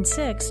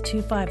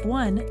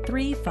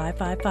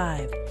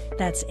 816-251-3555.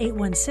 That's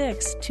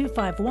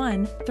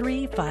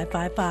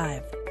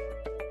 816-251-3555.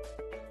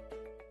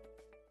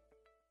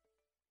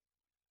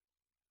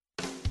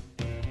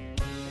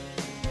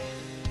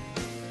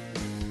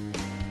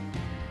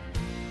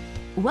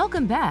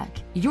 Welcome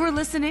back. You're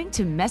listening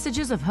to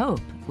Messages of Hope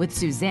with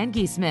Suzanne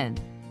Giesemann.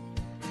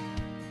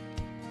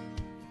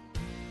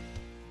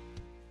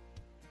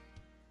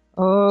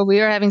 Oh,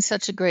 we are having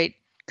such a great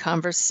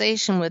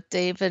conversation with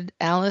David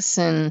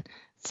Allison,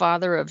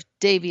 father of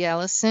Davy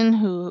Allison,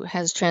 who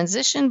has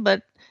transitioned,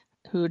 but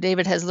who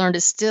David has learned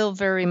is still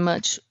very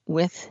much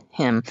with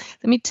him.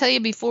 Let me tell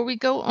you before we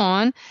go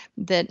on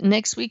that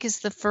next week is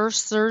the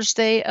first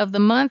Thursday of the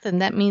month,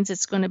 and that means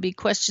it's going to be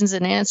questions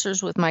and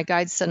answers with my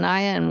guide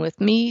Sanaya and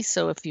with me.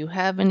 So if you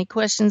have any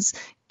questions,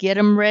 get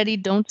them ready.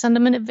 Don't send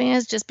them in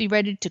advance. Just be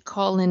ready to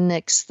call in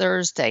next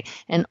Thursday.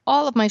 And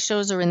all of my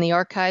shows are in the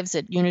archives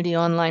at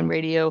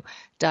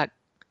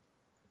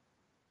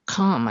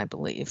UnityOnlineRadio.com, I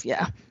believe.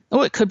 Yeah.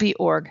 Oh, it could be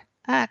org.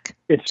 It's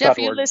Jeff,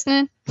 are you .org.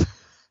 listening?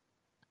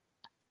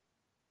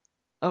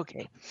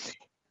 Okay.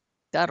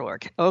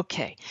 .org.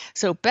 Okay.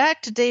 So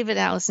back to David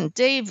Allison.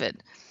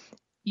 David,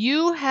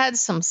 you had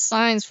some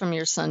signs from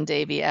your son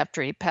Davy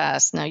after he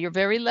passed. Now you're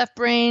very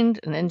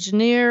left-brained, an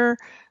engineer,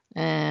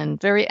 and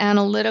very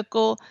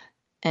analytical,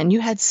 and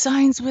you had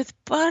signs with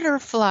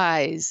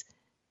butterflies.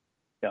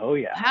 Oh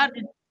yeah. How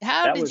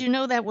did you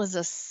know that was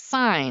a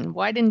sign?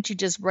 Why didn't you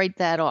just write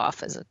that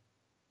off as a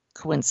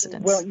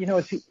coincidence? Well,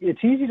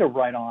 it's easy to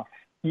write off.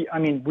 I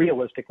mean,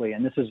 realistically,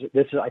 and this is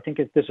I think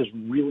this is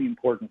really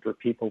important for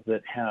people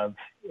that have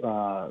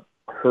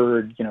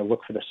heard,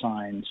 look for the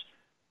signs.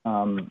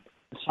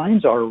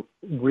 Signs are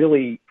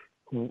really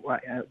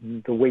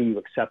the way you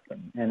accept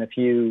them, and if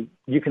you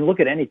can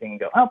look at anything and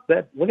go,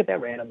 look at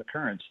that random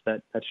occurrence.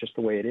 That's just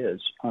the way it is.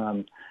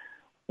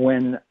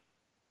 When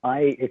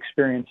I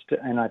experienced,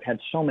 and I've had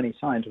so many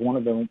signs, one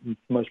of the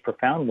most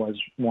profound ones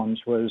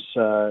was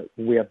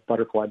we have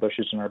butterfly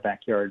bushes in our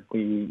backyard.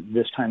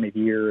 This time of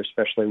year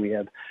especially, we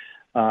have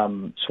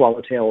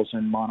swallowtails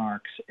and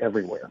monarchs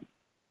everywhere.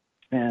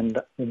 And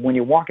when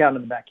you walk out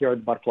in the backyard,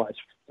 the butterflies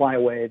fly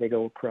away. They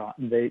go across.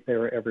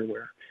 They're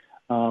everywhere.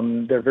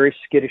 They're very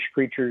skittish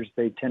creatures.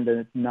 They tend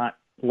to not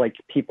like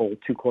people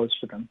too close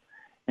to them.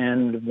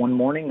 And one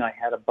morning I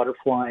had a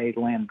butterfly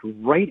land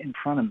right in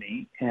front of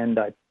me, and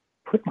I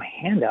put my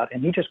hand out,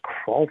 and he just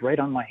crawled right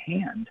on my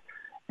hand.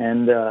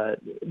 And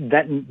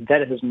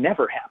that has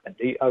never happened.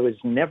 I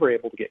was never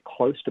able to get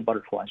close to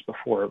butterflies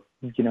before.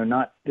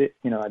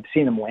 I've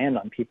seen them land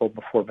on people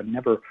before, but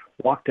never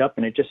walked up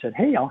and it just said,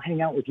 "Hey, I'll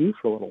hang out with you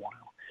for a little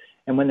while."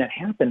 And when that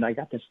happened, I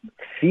got this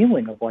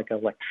feeling of like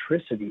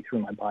electricity through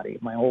my body.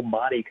 My whole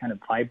body kind of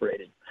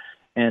vibrated.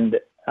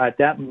 And at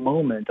that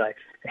moment, I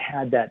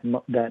had that,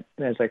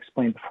 as I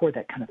explained before,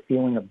 that kind of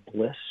feeling of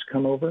bliss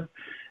come over.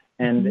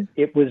 And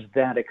it was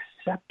that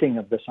accepting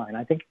of the sign.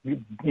 I think,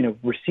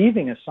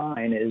 receiving a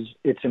sign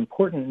it's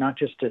important not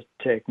just to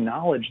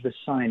acknowledge the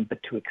sign,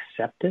 but to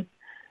accept it.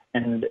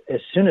 And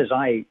as soon as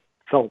I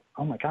felt,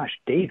 oh my gosh,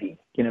 Davy,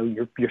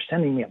 you're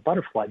sending me a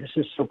butterfly. This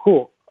is so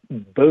cool.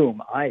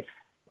 Boom. I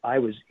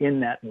was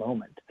in that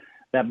moment.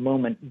 That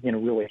moment,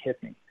 really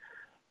hit me.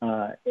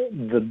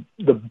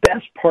 The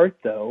best part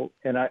though,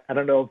 and I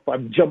don't know if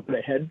I'm jumping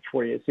ahead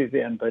for you,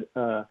 Suzanne, but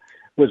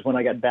was when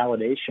I got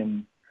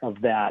validation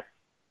of that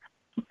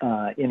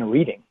in a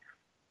reading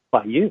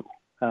by you.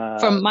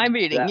 From my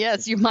reading,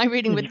 yes, my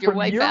reading with your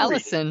wife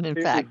Allison, in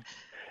fact.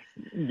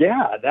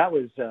 Yeah, that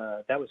was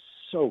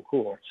so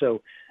cool.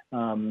 So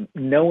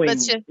knowing.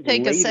 Let's just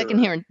take a second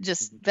here and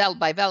just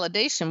by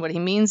validation, what he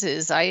means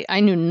is I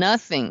knew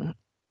nothing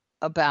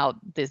about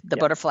the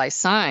butterfly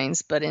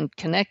signs, but in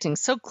connecting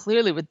so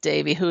clearly with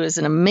Davy, who is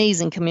an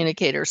amazing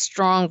communicator,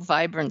 strong,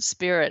 vibrant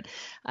spirit,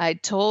 I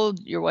told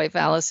your wife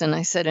Allison,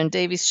 I said, and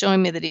Davy's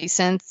showing me that he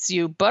sends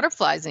you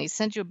butterflies, and he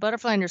sent you a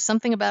butterfly, and there's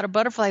something about a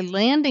butterfly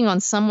landing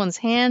on someone's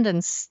hand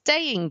and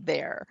staying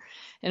there.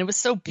 And it was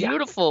so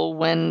beautiful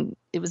when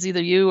it was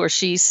either you or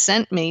she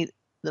sent me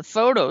the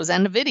photos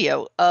and the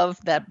video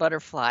of that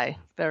butterfly.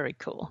 Very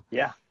cool.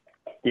 Yeah.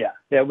 Yeah,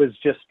 it was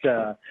just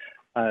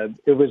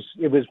it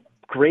was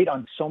great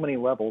on so many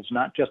levels.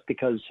 Not just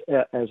because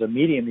as a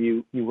medium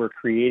you were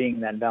creating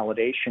that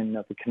validation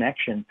of the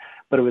connection,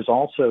 but it was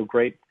also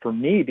great for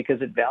me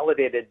because it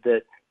validated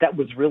that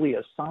was really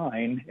a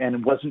sign, and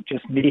it wasn't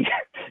just me,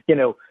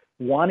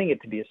 wanting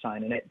it to be a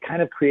sign. And it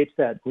kind of creates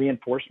that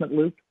reinforcement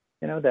loop,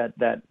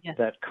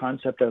 that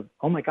concept of,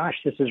 oh my gosh,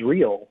 this is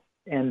real,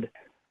 and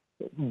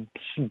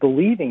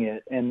believing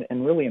it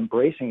and really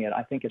embracing it,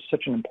 I think, is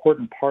such an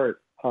important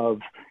part of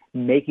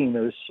making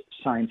those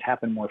signs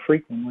happen more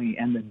frequently,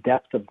 and the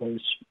depth of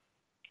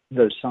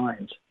those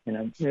signs.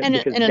 And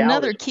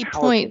another key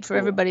point for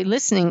everybody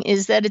listening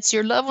is that it's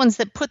your loved ones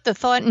that put the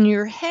thought in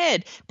your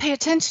head. Pay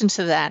attention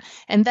to that,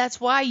 and that's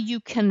why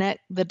you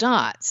connect the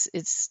dots.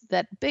 It's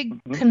that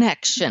big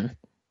connection.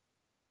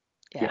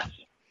 Yeah. Yes.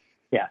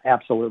 Yeah,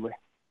 absolutely.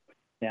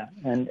 Yeah,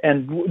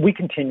 and we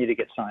continue to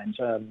get signs.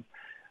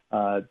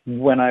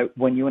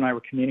 When you and I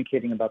were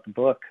communicating about the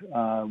book,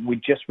 we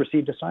just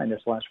received a sign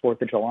this last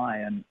 4th of July,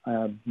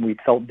 and we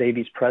felt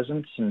Davey's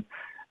presence, and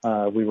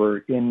we were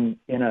in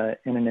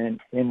an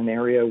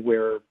area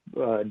where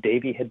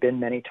Davey had been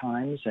many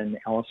times, and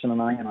Allison and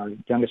I and our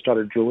youngest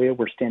daughter Julia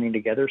were standing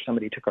together.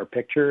 Somebody took our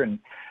picture, and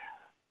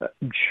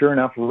sure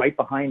enough, right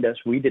behind us,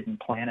 we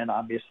didn't plan it,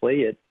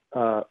 obviously,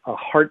 a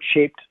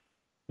heart-shaped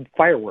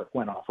firework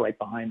went off right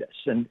behind us,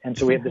 and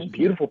so we had this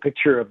beautiful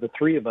picture of the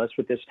three of us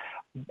with this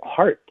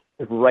heart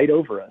right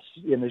over us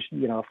in this,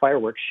 a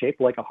firework shaped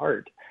like a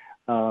heart.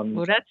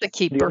 Well, that's a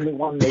keeper. The only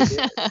one they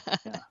did.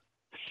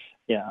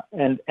 Yeah.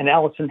 And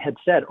Allison had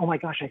said, "Oh my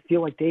gosh, I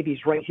feel like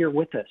Davey's right here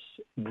with us,"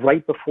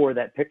 right before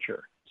that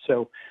picture.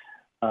 So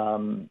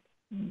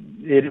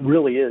it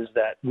really is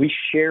that we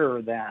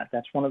share that.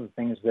 That's one of the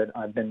things that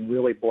I've been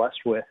really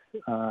blessed with,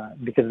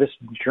 because this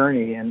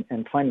journey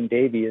and finding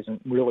Davey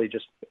isn't really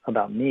just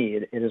about me.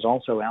 It is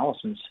also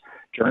Allison's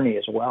journey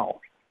as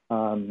well.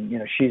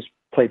 She's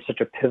played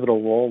such a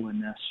pivotal role in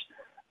this,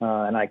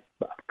 and I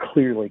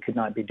clearly could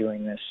not be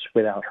doing this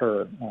without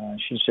her.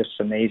 She's just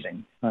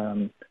amazing.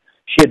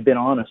 She had been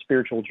on a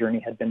spiritual journey,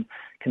 had been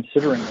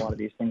considering a lot of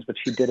these things, but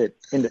she did it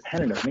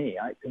independent of me.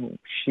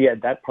 She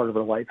had that part of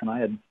her life, and I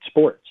had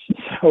sports.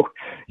 So,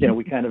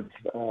 we kind of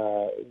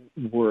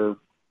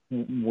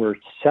were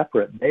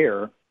separate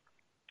there.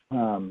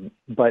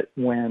 But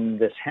when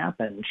this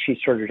happened, she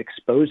started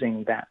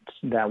exposing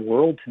that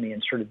world to me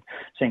and started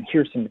saying,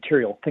 "Here's some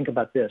material. Think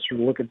about this, or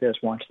look at this.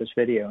 Watch this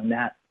video." And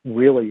that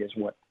really is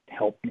what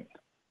helped me.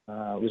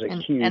 It was a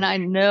huge. And I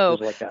know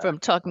from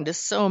talking to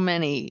so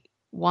many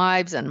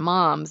wives and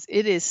moms,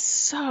 it is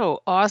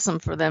so awesome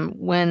for them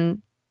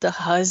when the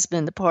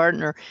husband, the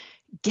partner,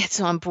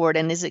 gets on board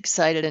and is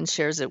excited and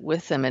shares it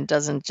with them and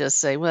doesn't just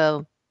say,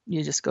 "Well,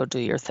 you just go do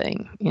your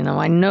thing."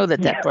 I know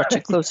that brought you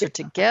closer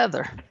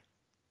together.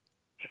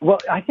 Well,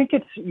 I think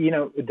it's,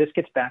 this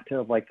gets back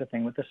to like the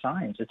thing with the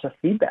signs. It's a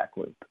feedback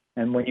loop.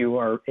 And when you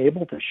are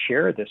able to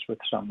share this with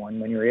someone,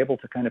 when you're able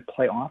to kind of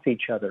play off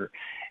each other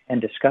and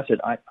discuss it,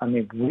 I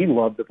mean, we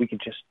love that we could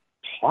just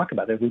talk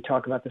about it. We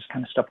talk about this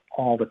kind of stuff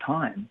all the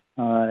time.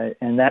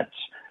 And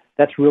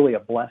that's really a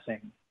blessing.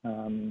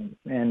 And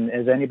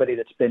as anybody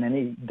that's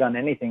done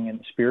anything in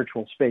the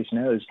spiritual space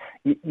knows,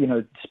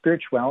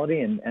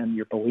 spirituality and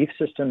your belief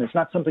system is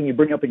not something you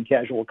bring up in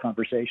casual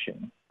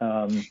conversation.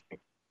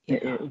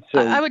 So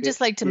I would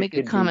just like to make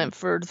a comment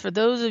for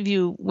those of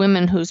you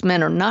women whose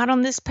men are not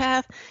on this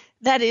path.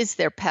 That is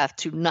their path,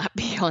 to not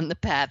be on the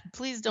path.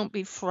 Please don't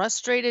be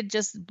frustrated.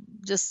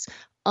 Just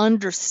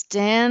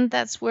understand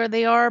that's where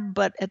they are.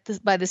 But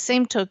by the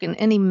same token,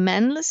 any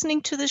men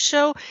listening to the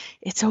show,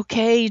 it's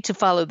okay to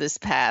follow this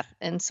path.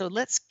 And so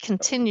let's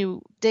continue.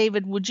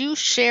 David, would you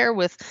share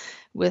with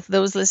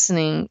those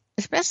listening,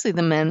 especially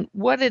the men,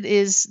 what it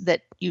is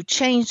that you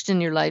changed in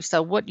your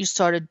lifestyle, what you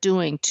started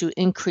doing to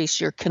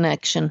increase your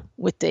connection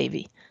with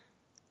Davey?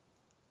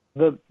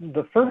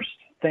 The first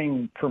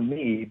thing for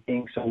me,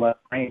 being so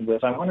left-brained,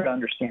 was I wanted to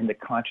understand that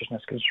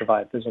consciousness could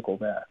survive physical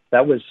death.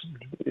 That was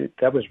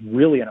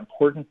really an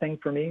important thing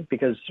for me,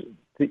 because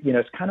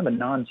it's kind of a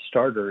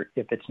non-starter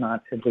if it's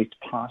not at least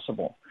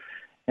possible.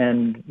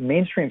 And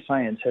mainstream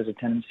science has a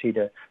tendency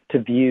to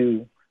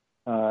view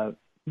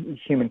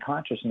human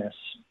consciousness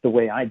the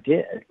way I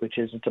did, which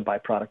is it's a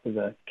byproduct of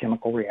the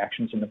chemical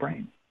reactions in the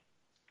brain.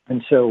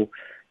 And so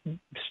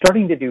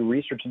starting to do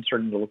research and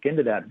starting to look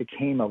into that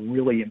became a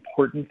really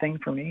important thing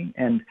for me.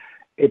 And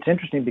it's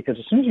interesting because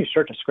as soon as you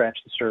start to scratch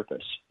the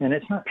surface, and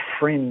it's not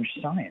fringe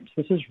science,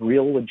 this is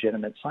real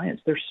legitimate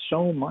science. There's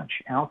so much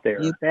out there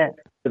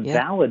to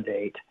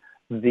validate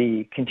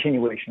the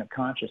continuation of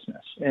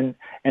consciousness.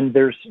 And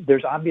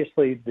there's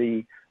obviously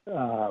the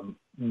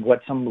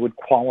what some would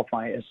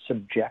qualify as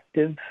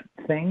subjective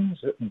things,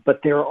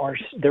 but there are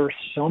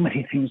so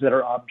many things that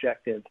are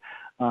objective.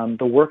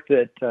 The work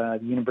that the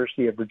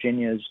University of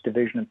Virginia's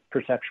Division of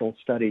Perceptual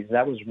Studies,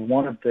 that was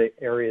one of the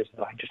areas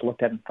that I just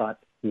looked at and thought,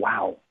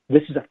 wow,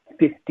 this is a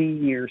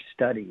 50-year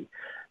study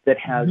that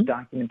has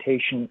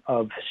documentation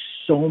of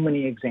so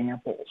many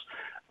examples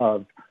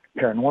of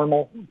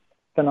paranormal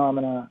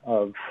phenomena,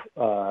 of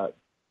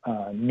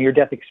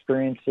near-death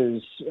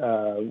experiences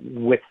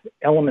with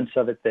elements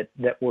of it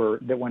that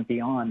went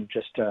beyond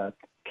just a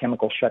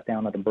chemical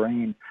shutdown of the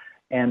brain,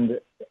 and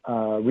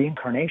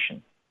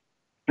reincarnation.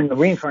 And the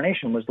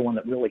reincarnation was the one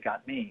that really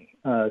got me.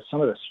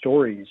 Some of the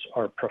stories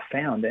are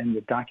profound, and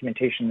the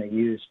documentation they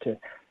used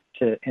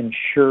to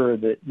ensure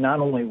that not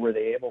only were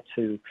they able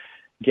to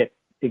get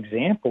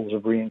examples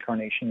of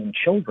reincarnation in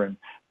children,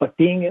 but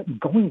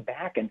going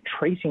back and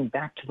tracing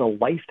back to the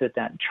life that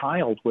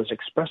child was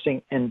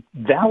expressing and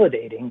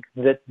validating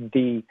that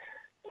the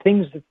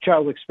things that the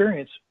child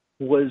experienced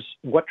was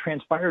what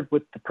transpired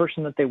with the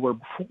person that they were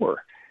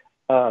before.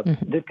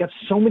 They've got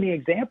so many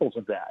examples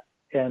of that.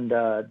 And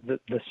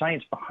the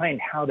science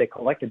behind how they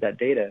collected that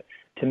data,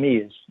 to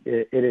me,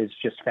 it is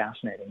just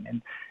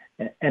fascinating.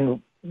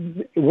 And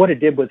what it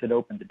did was it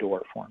opened the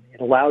door for me.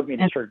 It allowed me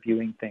to start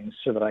viewing things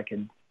so that I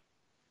could,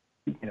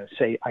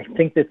 say, I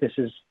think that this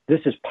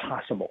is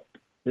possible.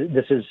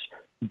 This is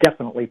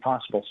definitely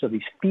possible. So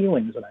these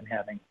feelings that I'm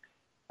having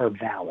are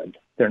valid.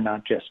 They're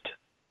not just,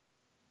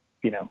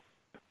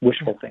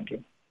 wishful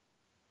thinking.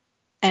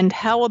 And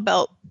how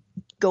about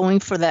going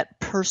for that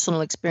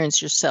personal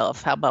experience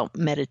yourself? How about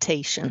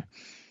meditation?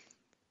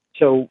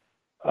 So,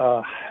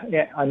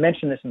 I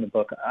mentioned this in the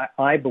book.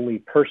 I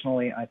believe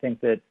personally, I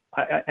think that,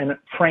 and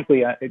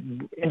frankly,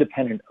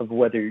 independent of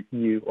whether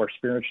you are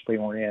spiritually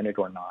oriented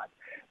or not,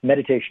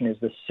 meditation is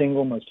the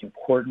single most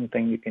important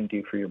thing you can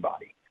do for your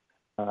body.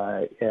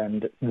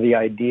 And the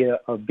idea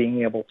of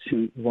being able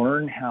to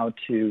learn how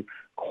to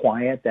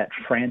quiet that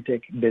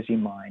frantic, busy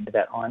mind,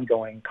 that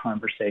ongoing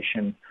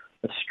conversation,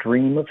 a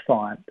stream of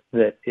thought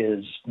that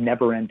is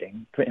never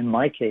ending. In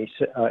my case,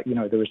 there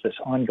was this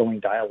ongoing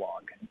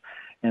dialogue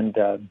and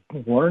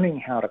learning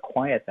how to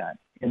quiet that.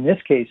 In this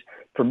case,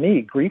 for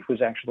me, grief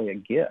was actually a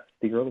gift,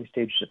 the early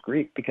stages of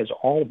grief, because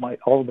all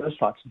of those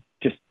thoughts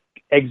just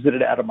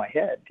exited out of my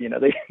head.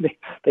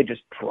 They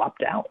just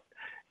dropped out.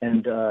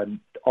 And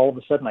all of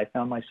a sudden I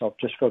found myself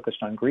just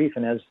focused on grief.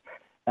 And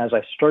as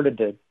I started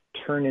to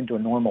turn into a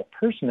normal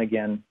person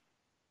again,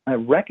 I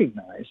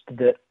recognized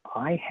that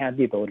I had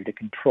the ability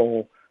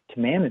to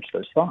manage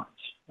those thoughts.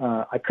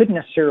 I couldn't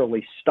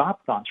necessarily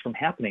stop thoughts from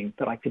happening,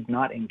 but I could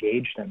not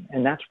engage them.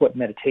 And that's what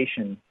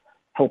meditation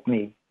helped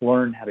me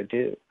learn how to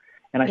do.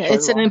 And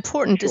it's an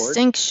important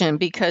distinction,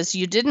 because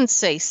you didn't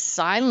say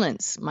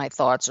silence my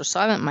thoughts or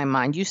silence my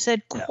mind. You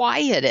said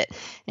quiet it.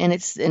 And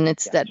it's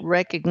that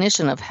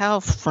recognition of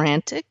how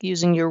frantic,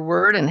 using your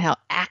word, and how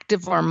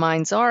active our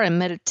minds are. And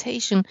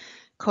meditation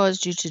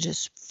caused you to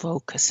just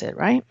focus it,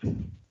 right?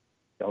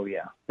 Oh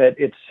yeah, that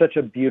it's such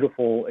a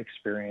beautiful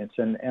experience,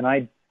 and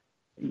I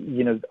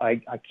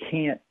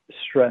can't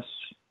stress,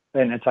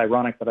 and it's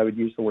ironic that I would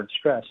use the word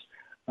stress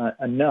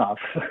enough,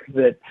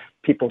 that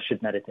people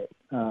should meditate.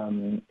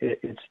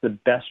 It's the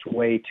best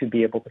way to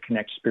be able to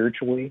connect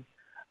spiritually,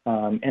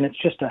 and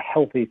it's just a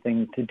healthy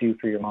thing to do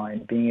for your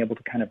mind, being able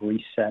to kind of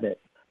reset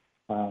it.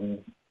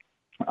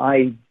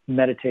 I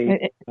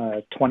meditate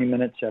 20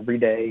 minutes every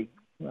day,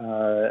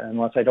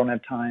 unless I don't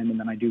have time, and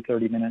then I do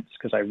 30 minutes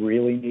because I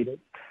really need it.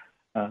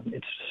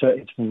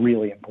 It's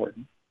really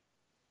important.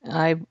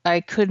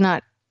 I could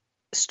not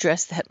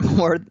stress that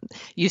more.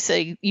 You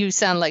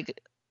sound like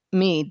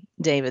me,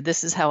 David.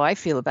 This is how I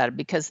feel about it,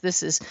 because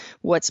this is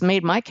what's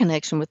made my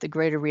connection with the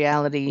greater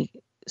reality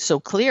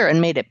so clear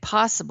and made it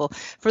possible.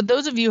 For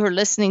those of you who are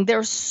listening, there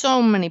are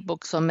so many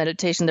books on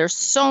meditation. There's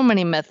so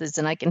many methods,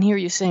 and I can hear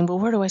you saying, well,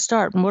 where do I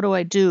start and what do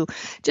I do?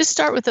 Just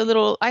start with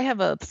I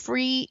have a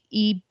free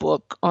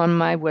ebook on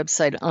my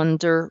website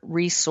under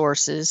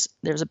resources.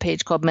 There's a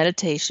page called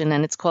Meditation,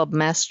 and it's called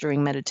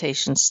Mastering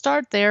Meditation.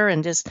 Start there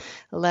and just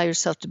allow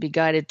yourself to be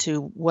guided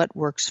to what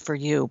works for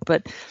you.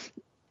 But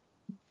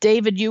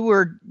David, you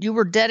were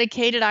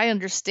dedicated. I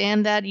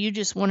understand that. You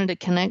just wanted to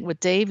connect with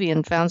Davey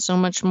and found so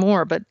much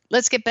more. But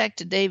let's get back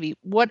to Davey.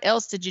 What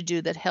else did you do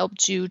that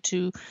helped you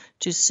to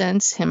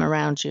sense him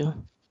around you?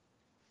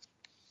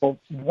 Well,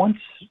 once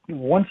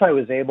I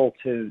was able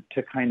to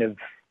kind of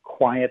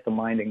quiet the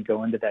mind and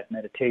go into that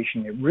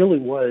meditation, it really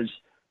was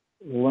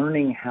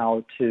learning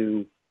how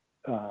to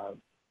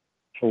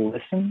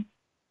listen.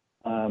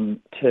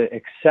 To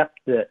accept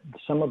that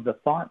some of the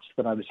thoughts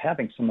that I was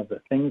having, some of the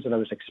things that I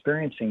was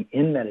experiencing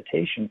in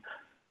meditation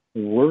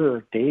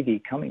were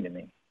Davey coming to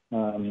me.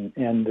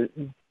 And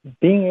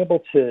being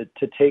able to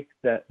take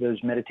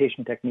those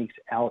meditation techniques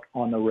out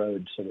on the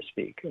road, so to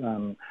speak.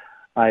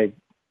 I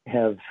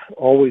have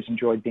always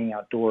enjoyed being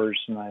outdoors,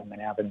 and I'm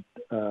an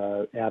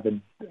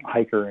avid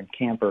hiker and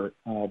camper.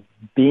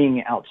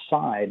 Being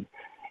outside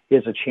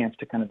is a chance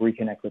to kind of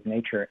reconnect with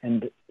nature.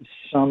 And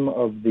some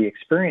of the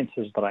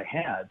experiences that I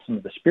had, some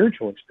of the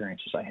spiritual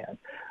experiences I had,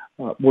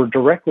 were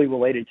directly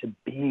related to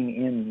being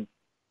in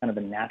kind of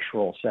a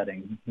natural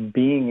setting,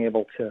 being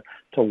able to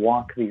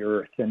walk the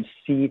earth and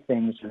see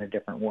things in a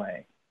different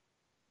way.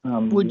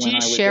 Would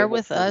you share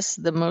with us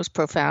the most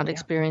profound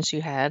experience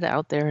you had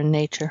out there in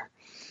nature?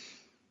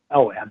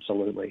 Oh,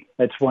 absolutely.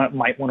 It's one of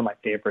my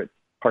favorite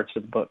parts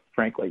of the book,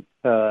 frankly.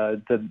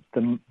 The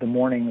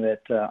morning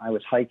that I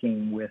was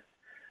hiking with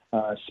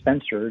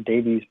Spencer,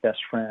 Davy's best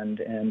friend,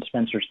 and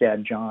Spencer's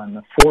dad, John,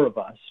 the four of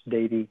us,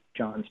 Davy,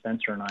 John,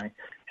 Spencer, and I,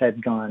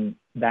 had gone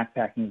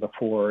backpacking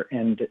before,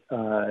 and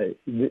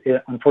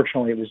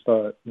unfortunately, it was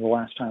the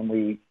last time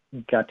we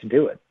got to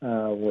do it,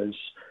 was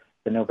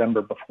the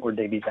November before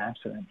Davy's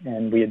accident.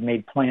 And we had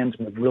made plans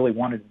and we really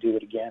wanted to do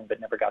it again, but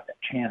never got that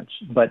chance.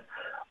 But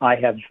I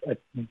have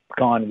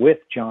gone with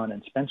John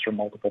and Spencer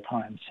multiple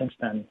times since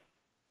then.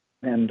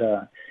 And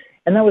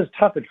that was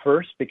tough at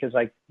first because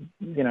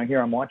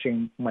here I'm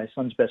watching my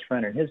son's best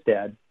friend and his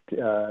dad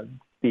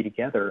be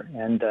together.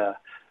 And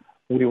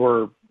we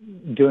were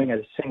doing a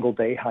single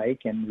day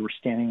hike and we were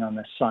standing on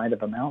the side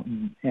of a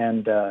mountain,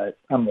 and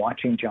I'm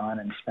watching John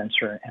and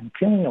Spencer and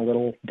feeling a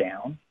little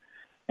down.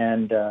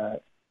 And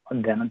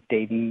then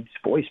Davy's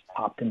voice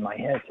popped in my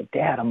head, said,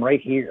 "Dad, I'm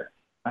right here.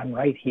 I'm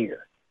right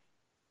here."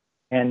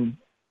 And,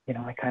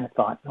 I kind of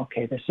thought,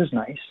 okay, this is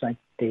nice.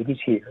 Davy's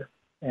here.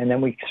 And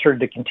then we started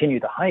to continue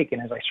the hike.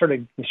 And as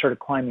we started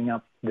climbing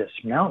up this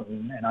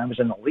mountain and I was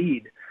in the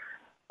lead,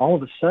 all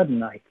of a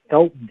sudden I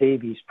felt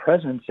Davy's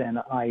presence and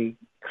I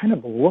kind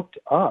of looked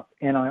up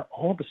and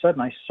all of a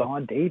sudden I saw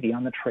Davy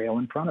on the trail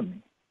in front of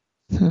me.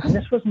 And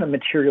this wasn't a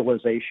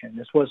materialization.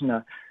 This wasn't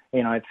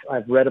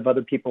I've read of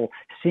other people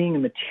seeing a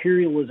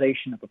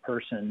materialization of a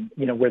person,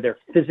 where they're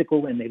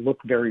physical and they look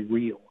very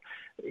real.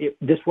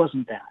 This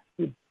wasn't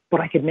that. But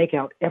I could make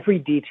out every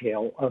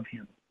detail of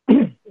him.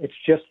 It's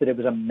just that it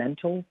was a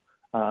mental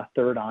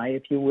third eye,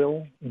 if you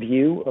will,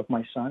 view of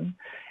my son.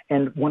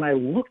 And when I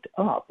looked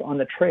up on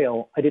the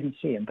trail, I didn't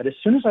see him. But as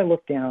soon as I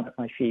looked down at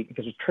my feet,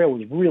 because the trail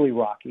was really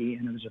rocky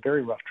and it was a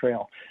very rough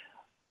trail,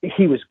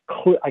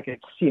 I could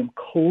see him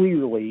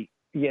clearly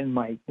in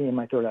my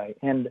third eye.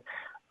 And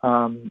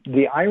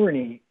the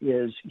irony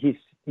is he's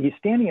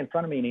standing in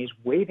front of me and he's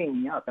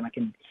waving me up, and I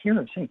can hear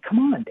him saying,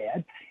 "Come on,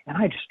 Dad." And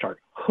I just start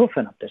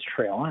hoofing up this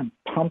trail. I'm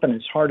pumping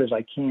as hard as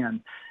I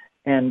can.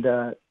 And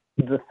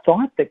the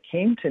thought that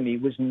came to me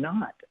was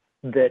not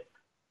that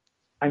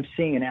I'm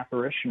seeing an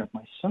apparition of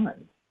my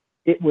son.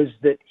 It was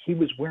that he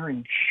was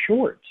wearing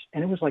shorts,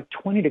 and it was like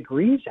 20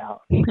 degrees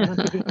out. And I'm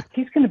thinking,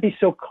 he's going to be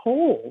so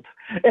cold.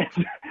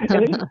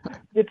 And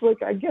it's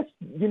like, I guess,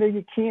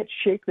 you can't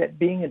shake that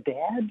being a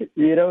dad.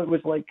 It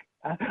was like,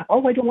 I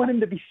don't want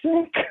him to be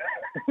sick.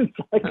 It's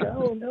like,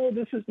 oh, no,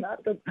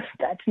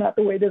 that's not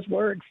the way this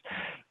works.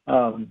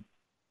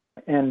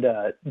 And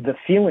the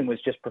feeling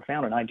was just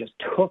profound, and I just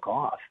took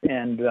off.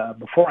 And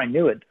before I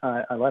knew it,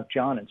 I left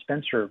John and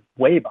Spencer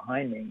way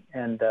behind me,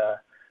 and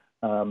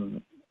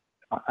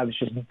I was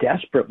just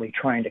desperately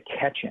trying to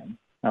catch him.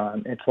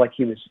 It's like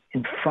he was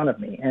in front of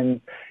me,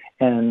 and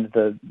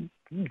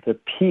the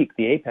peak,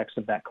 the apex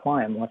of that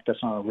climb, left us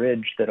on a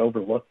ridge that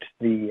overlooked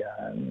these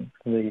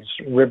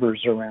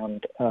rivers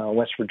around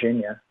West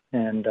Virginia,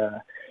 and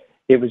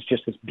it was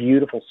just this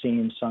beautiful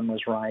scene. Sun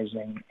was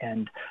rising,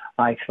 and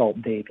I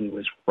felt Davy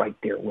was right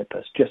there with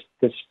us. Just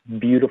this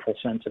beautiful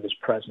sense of his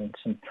presence,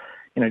 and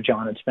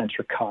John and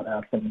Spencer caught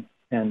up, and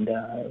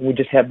we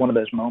just had one of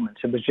those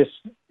moments. It was just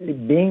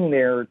being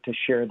there to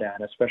share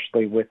that,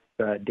 especially with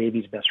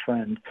Davy's best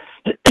friend,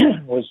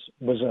 was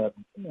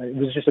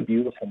just a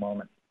beautiful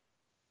moment.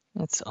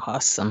 That's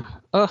awesome.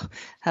 Oh,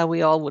 how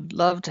we all would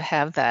love to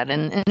have that.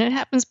 And it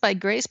happens by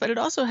grace, but it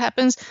also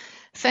happens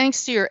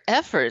thanks to your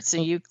efforts.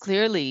 And you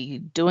clearly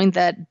doing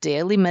that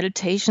daily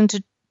meditation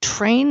to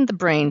train the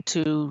brain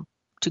to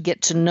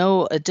get to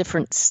know a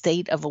different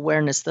state of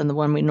awareness than the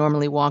one we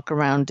normally walk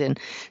around in.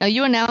 Now,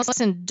 you and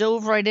Allison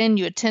dove right in.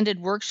 You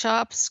attended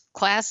workshops,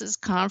 classes,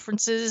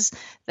 conferences.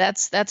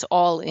 That's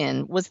all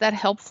in. Was that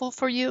helpful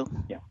for you?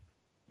 Yeah,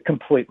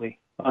 completely,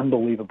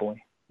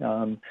 unbelievably.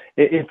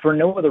 If for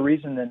no other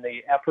reason than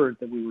the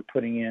effort that we were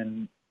putting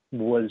in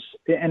was,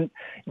 and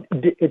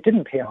it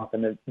didn't pay off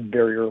in the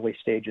very early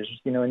stages.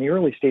 In the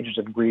early stages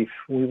of grief,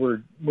 we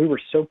were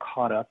so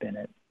caught up in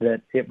it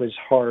that it was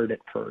hard at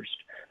first.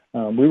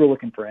 We were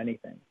looking for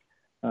anything.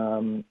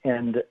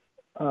 And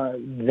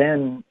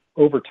then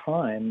over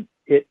time,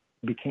 it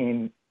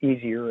became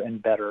easier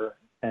and better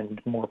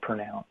and more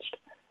pronounced.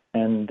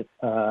 And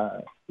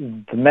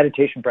the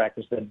meditation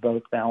practice that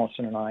both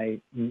Allison and I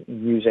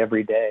use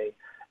every day,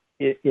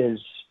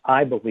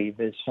 I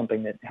believe, is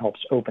something that helps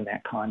open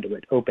that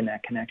conduit, open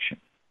that connection.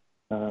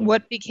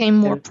 What became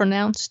more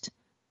pronounced?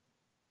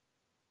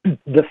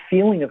 The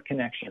feeling of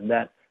connection,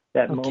 that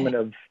Okay. moment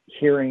of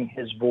hearing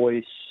his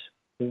voice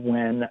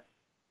when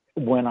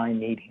I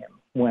need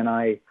him, when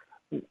I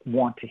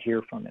want to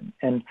hear from him.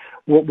 And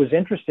what was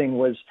interesting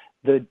was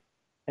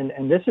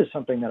and this is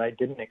something that I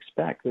didn't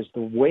expect, is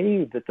the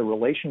way that the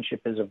relationship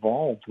has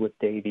evolved with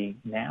Davy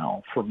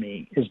now for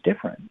me is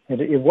different.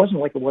 It wasn't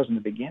like it was in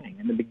the beginning.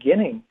 In the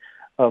beginning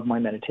of my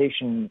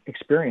meditation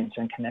experience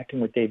and connecting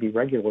with Davy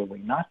regularly,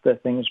 not the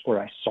things where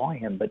I saw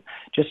him, but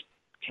just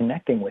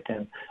connecting with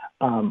him,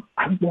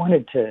 I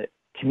wanted to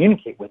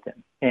communicate with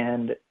him.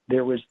 And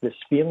there was this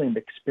feeling of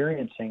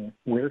experiencing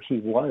where he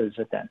was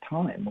at that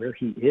time, where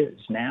he is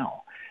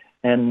now.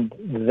 And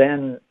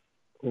then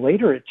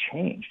later it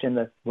changed, and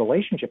the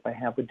relationship I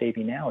have with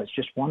Davy now is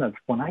just one of,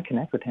 when I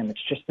connect with him,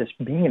 it's just this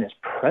being in his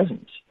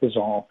presence is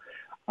all.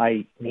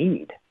 I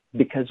need,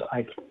 because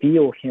I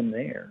feel him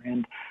there.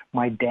 And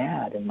my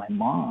dad and my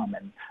mom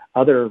and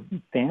other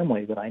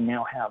family that I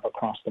now have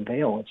across the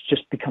veil, it's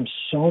just become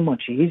so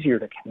much easier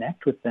to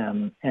connect with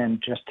them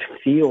and just to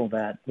feel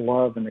that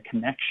love and the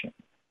connection.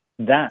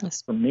 That,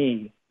 for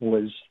me,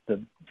 was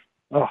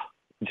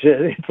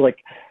it's like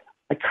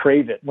I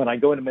crave it. When I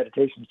go into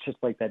meditation, it's just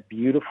like that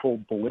beautiful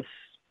bliss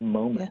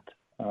moment.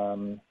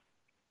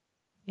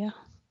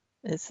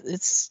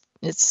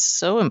 It's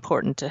so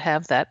important to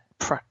have that.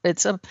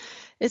 It's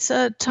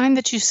a time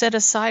that you set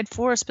aside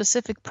for a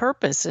specific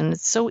purpose, and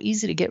it's so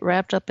easy to get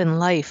wrapped up in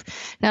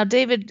life. Now,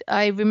 David,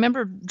 I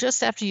remember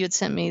just after you had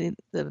sent me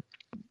the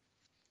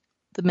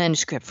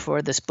manuscript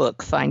for this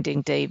book,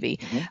 Finding Davy,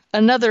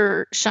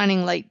 another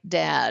Shining Light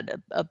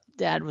dad, a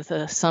dad with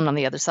a son on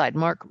the other side,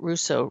 Mark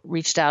Russo,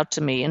 reached out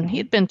to me, and he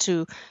had been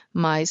to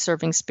my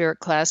Serving Spirit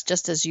class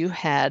just as you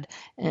had,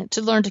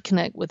 to learn to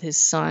connect with his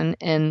son.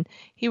 And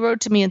he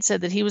wrote to me and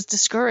said that he was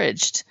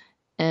discouraged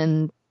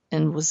and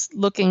was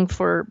looking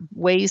for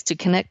ways to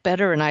connect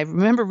better. And I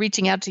remember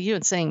reaching out to you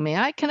and saying, may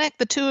I connect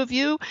the two of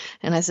you?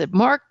 And I said,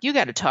 Mark, you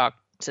got to talk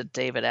to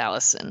David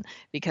Allison,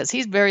 because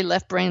he's very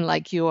left brain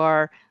like you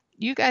are.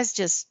 You guys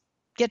just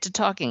get to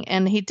talking.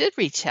 And he did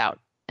reach out.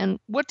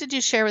 And what did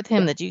you share with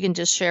him that you can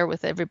just share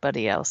with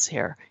everybody else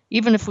here,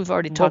 even if we've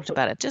already talked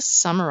about it? Just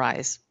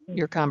summarize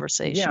your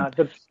conversation. Yeah,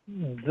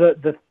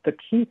 the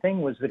key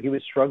thing was that he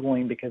was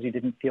struggling because he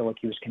didn't feel like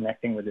he was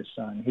connecting with his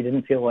son. He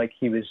didn't feel like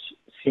he was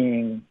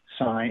getting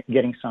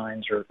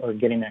signs or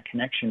getting that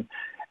connection.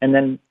 And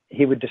then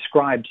he would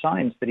describe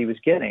signs that he was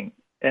getting.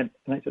 And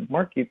I said,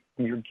 Mark,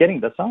 you're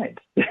getting the signs.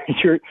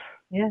 You're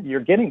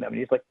getting them. And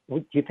he's like, well,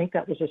 do you think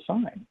that was a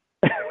sign?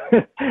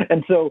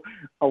 And so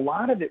a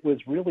lot of it was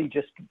really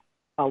just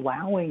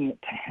allowing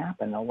it to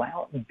happen,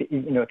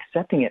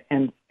 accepting it.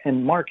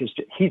 And Mark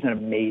he's an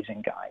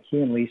amazing guy.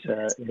 He and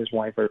Lisa, his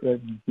wife, have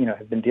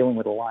been dealing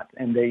with a lot.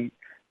 And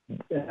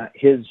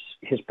his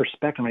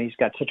perspective, he's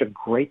got such a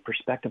great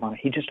perspective on it.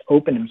 He just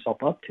opened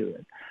himself up to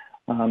it.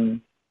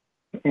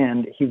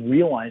 And he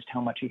realized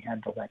how much he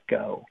had to let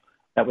go.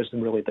 That was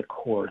really the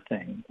core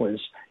thing, was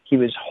he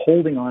was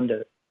holding on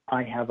to,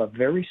 I have a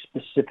very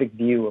specific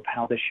view of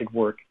how this should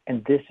work,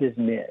 and this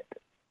isn't it.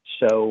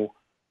 So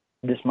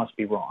this must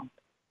be wrong.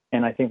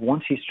 And I think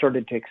once he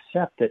started to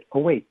accept that, oh,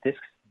 wait, this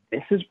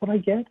is what I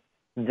get,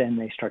 then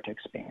they start to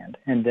expand,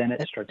 and then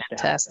it starts to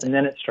happen, and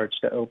then it starts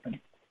to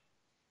open.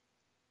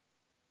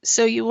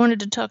 So you wanted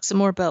to talk some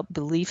more about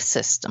belief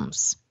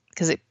systems,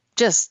 because it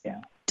just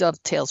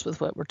dovetails with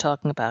what we're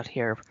talking about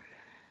here.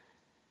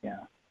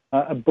 Yeah.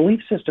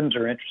 Belief systems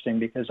are interesting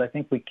because I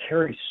think we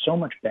carry so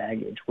much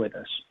baggage with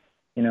us.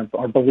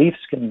 Our beliefs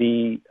can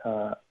be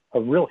a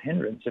real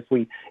hindrance if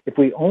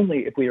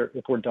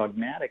we're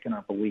dogmatic in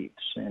our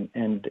beliefs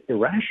and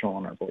irrational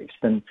in our beliefs.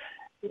 Then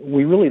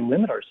we really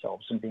limit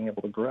ourselves in being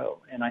able to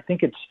grow. And I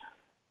think it's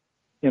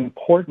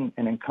important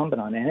and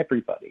incumbent on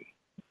everybody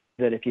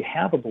that if you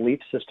have a belief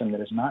system that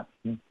is not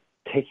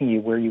taking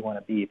you where you want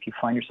to be, if you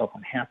find yourself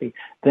unhappy,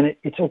 then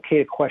it's okay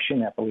to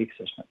question that belief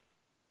system.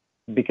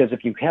 Because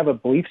if you have a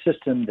belief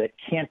system that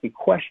can't be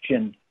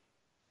questioned,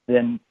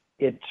 then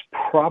it's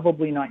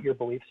probably not your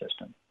belief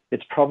system.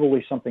 It's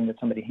probably something that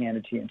somebody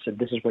handed to you and said,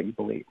 this is what you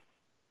believe.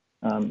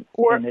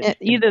 Or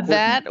either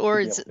that,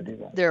 or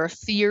there are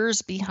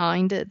fears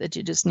behind it that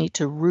you just need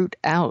to root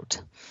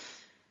out.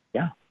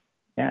 Yeah,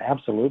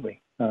 absolutely.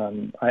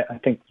 I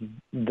think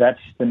that's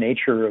the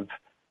nature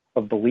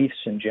of beliefs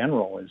in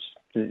general, is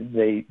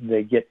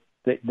they get,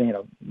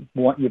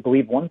 you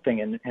believe one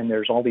thing and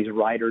there's all these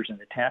riders and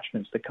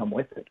attachments that come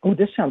with it. Oh,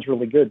 this sounds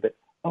really good, but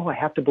I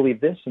have to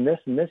believe this and this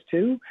and this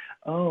too.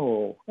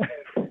 Oh,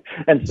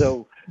 and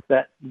so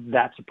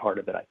that's a part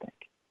of it. I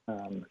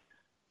think.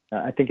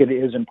 I think it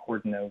is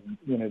important, though.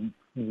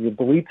 The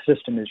belief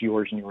system is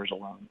yours and yours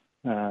alone.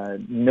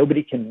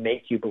 Nobody can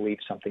make you believe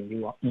something.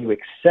 You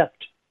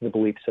accept the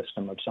belief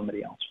system of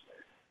somebody else.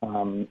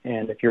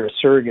 And if you're a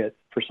surrogate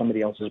for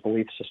somebody else's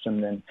belief system,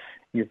 then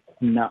you're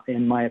not,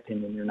 in my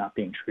opinion, you're not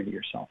being true to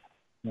yourself.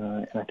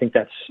 And I think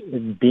that's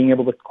being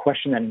able to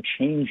question that and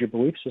change your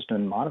belief system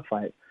and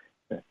modify it.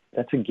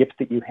 That's a gift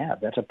that you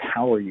have. That's a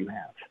power you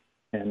have,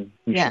 and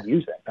you should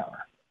use that power.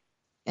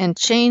 And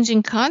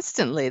changing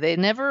constantly.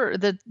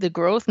 The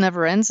growth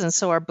never ends, and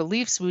so our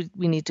beliefs, we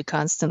need to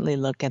constantly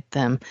look at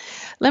them.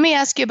 Let me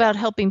ask you about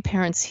Helping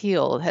Parents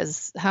Heal.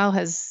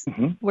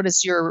 What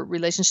has your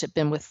relationship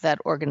been with that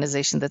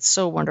organization that's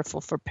so wonderful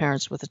for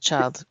parents with a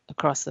child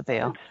across the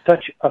veil? It's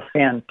such a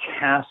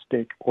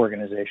fantastic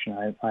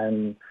organization.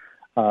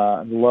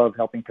 I love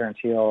Helping Parents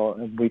Heal.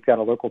 We've got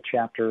a local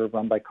chapter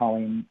run by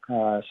Colleen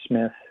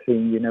Smith, who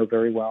you know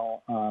very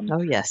well.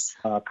 Oh, yes.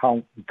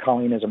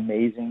 Colleen is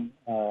amazing,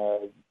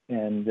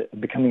 and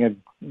becoming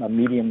a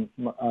medium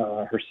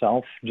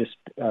herself.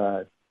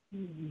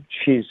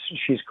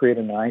 She's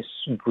created a nice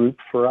group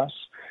for us,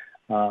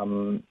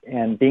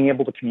 and being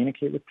able to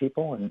communicate with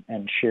people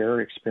and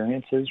share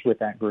experiences with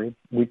that group.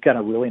 We've got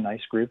a really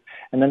nice group,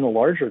 and then the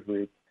larger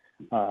group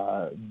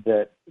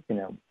that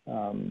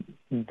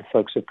the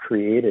folks have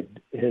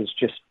created has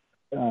just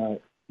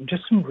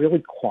just some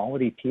really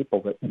quality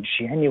people that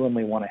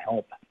genuinely want to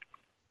help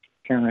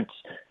parents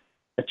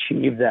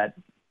achieve that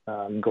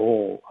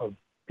goal of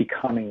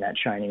becoming that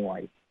shining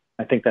light.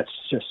 I think that's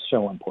just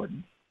so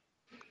important.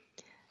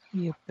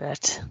 You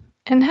bet.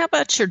 And how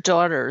about your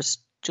daughters,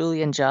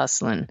 Julie and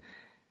Jocelyn?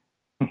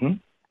 Mm-hmm.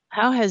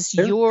 How has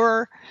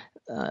your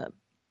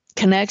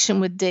connection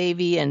with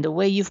Davy and the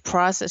way you've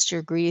processed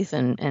your grief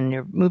and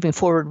you're moving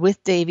forward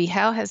with Davy,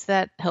 how has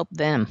that helped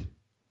them?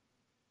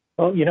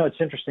 Well, it's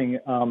interesting.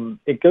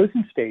 It goes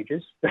in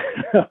stages.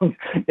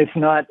 It's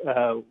not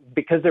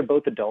because they're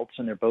both adults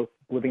and they're both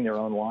living their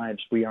own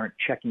lives. We aren't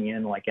checking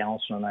in like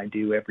Allison and I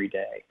do every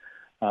day.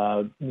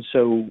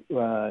 So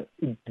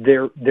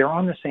they're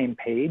on the same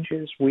page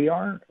as we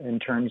are in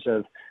terms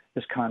of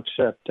the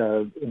concept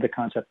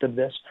of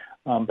this,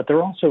 but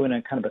they're also in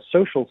a kind of a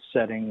social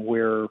setting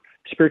where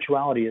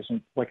spirituality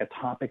isn't like a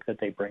topic that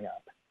they bring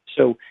up.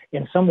 So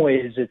in some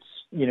ways, it's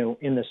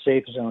in the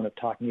safe zone of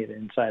talking it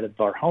inside of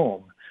our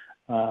home.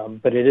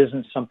 But it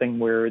isn't something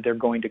where they're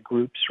going to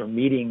groups or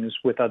meetings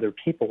with other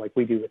people like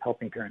we do with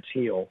Helping Parents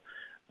Heal.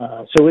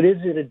 So it is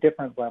at a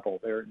different level.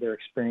 They're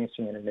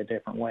experiencing it in a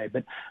different way.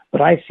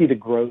 But I see the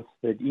growth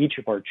that each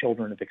of our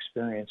children have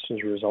experienced as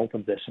a result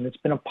of this, and it's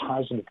been a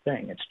positive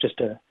thing. It's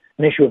just an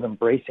issue of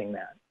embracing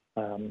that.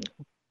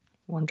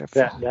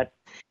 Wonderful. That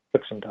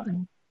took some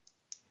time.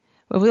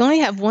 Well, we only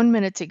have 1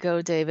 minute to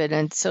go, David.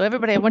 And so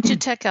everybody, I want you to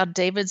check out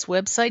David's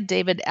website,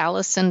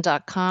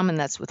 davidallison.com, and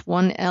that's with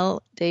one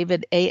L,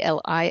 David,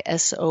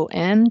 ALISON.com,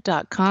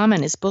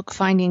 and his book,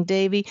 Finding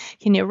Davy.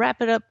 Can you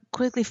wrap it up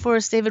quickly for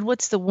us, David?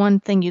 What's the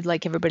one thing you'd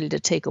like everybody to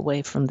take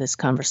away from this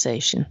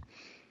conversation?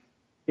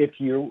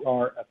 If you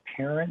are a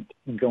parent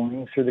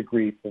going through the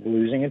grief of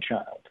losing a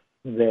child,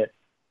 that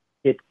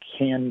it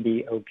can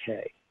be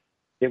okay.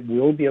 It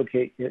will be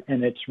okay,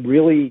 and it's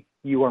really,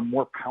 you are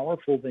more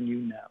powerful than you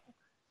know.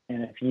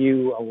 And if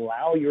you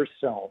allow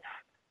yourself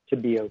to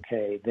be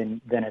okay,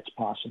 then it's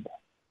possible.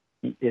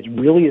 It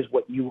really is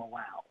what you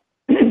allow.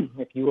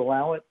 If you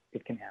allow it,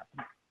 it can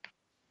happen.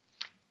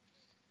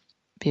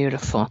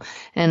 Beautiful.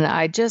 And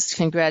I just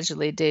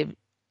congratulate Dave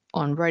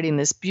on writing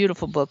this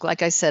beautiful book.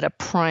 Like I said, a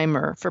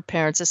primer for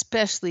parents,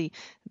 especially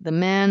the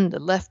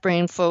left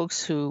brain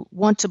folks who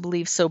want to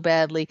believe so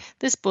badly.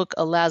 This book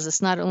allows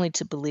us not only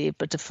to believe,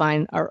 but to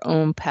find our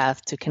own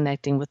path to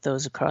connecting with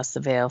those across the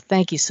veil.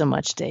 Thank you so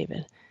much,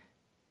 David.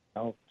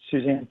 Oh,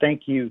 Suzanne,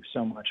 thank you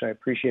so much. I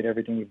appreciate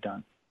everything you've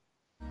done.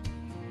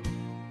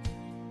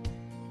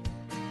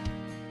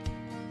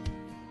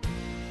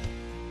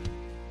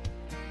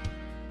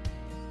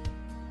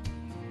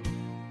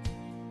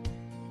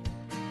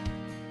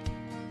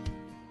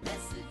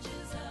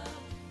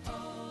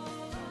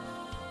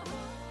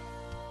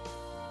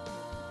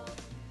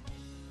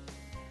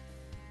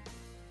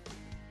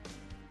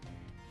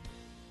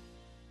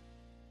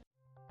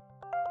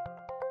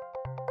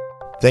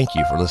 Thank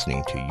you for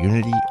listening to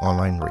Unity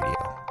Online Radio,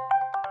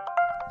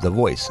 the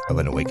voice of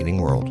an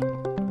awakening world.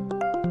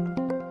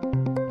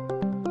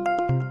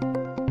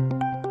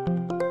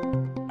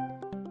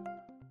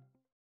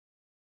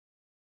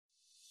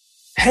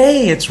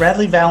 Hey, it's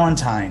Radley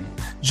Valentine.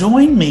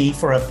 Join me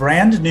for a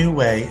brand new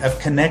way of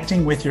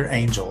connecting with your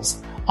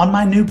angels on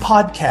my new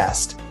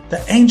podcast,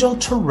 The Angel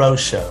Tarot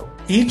Show.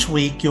 Each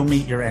week, you'll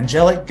meet your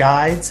angelic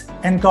guides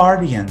and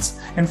guardians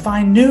and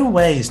find new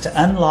ways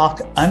to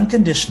unlock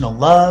unconditional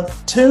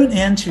love, tune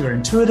into your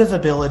intuitive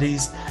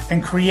abilities,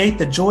 and create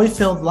the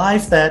joy-filled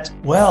life that,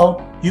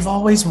 well, you've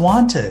always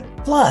wanted.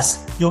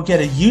 Plus, you'll get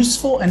a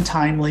useful and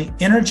timely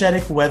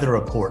energetic weather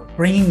report,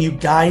 bringing you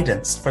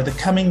guidance for the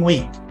coming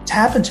week.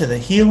 Tap into the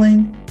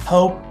healing,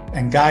 hope,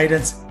 and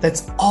guidance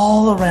that's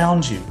all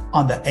around you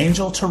on the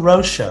Angel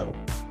Tarot Show,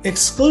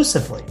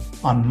 exclusively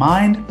on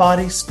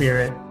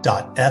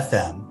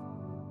mindbodyspirit.fm.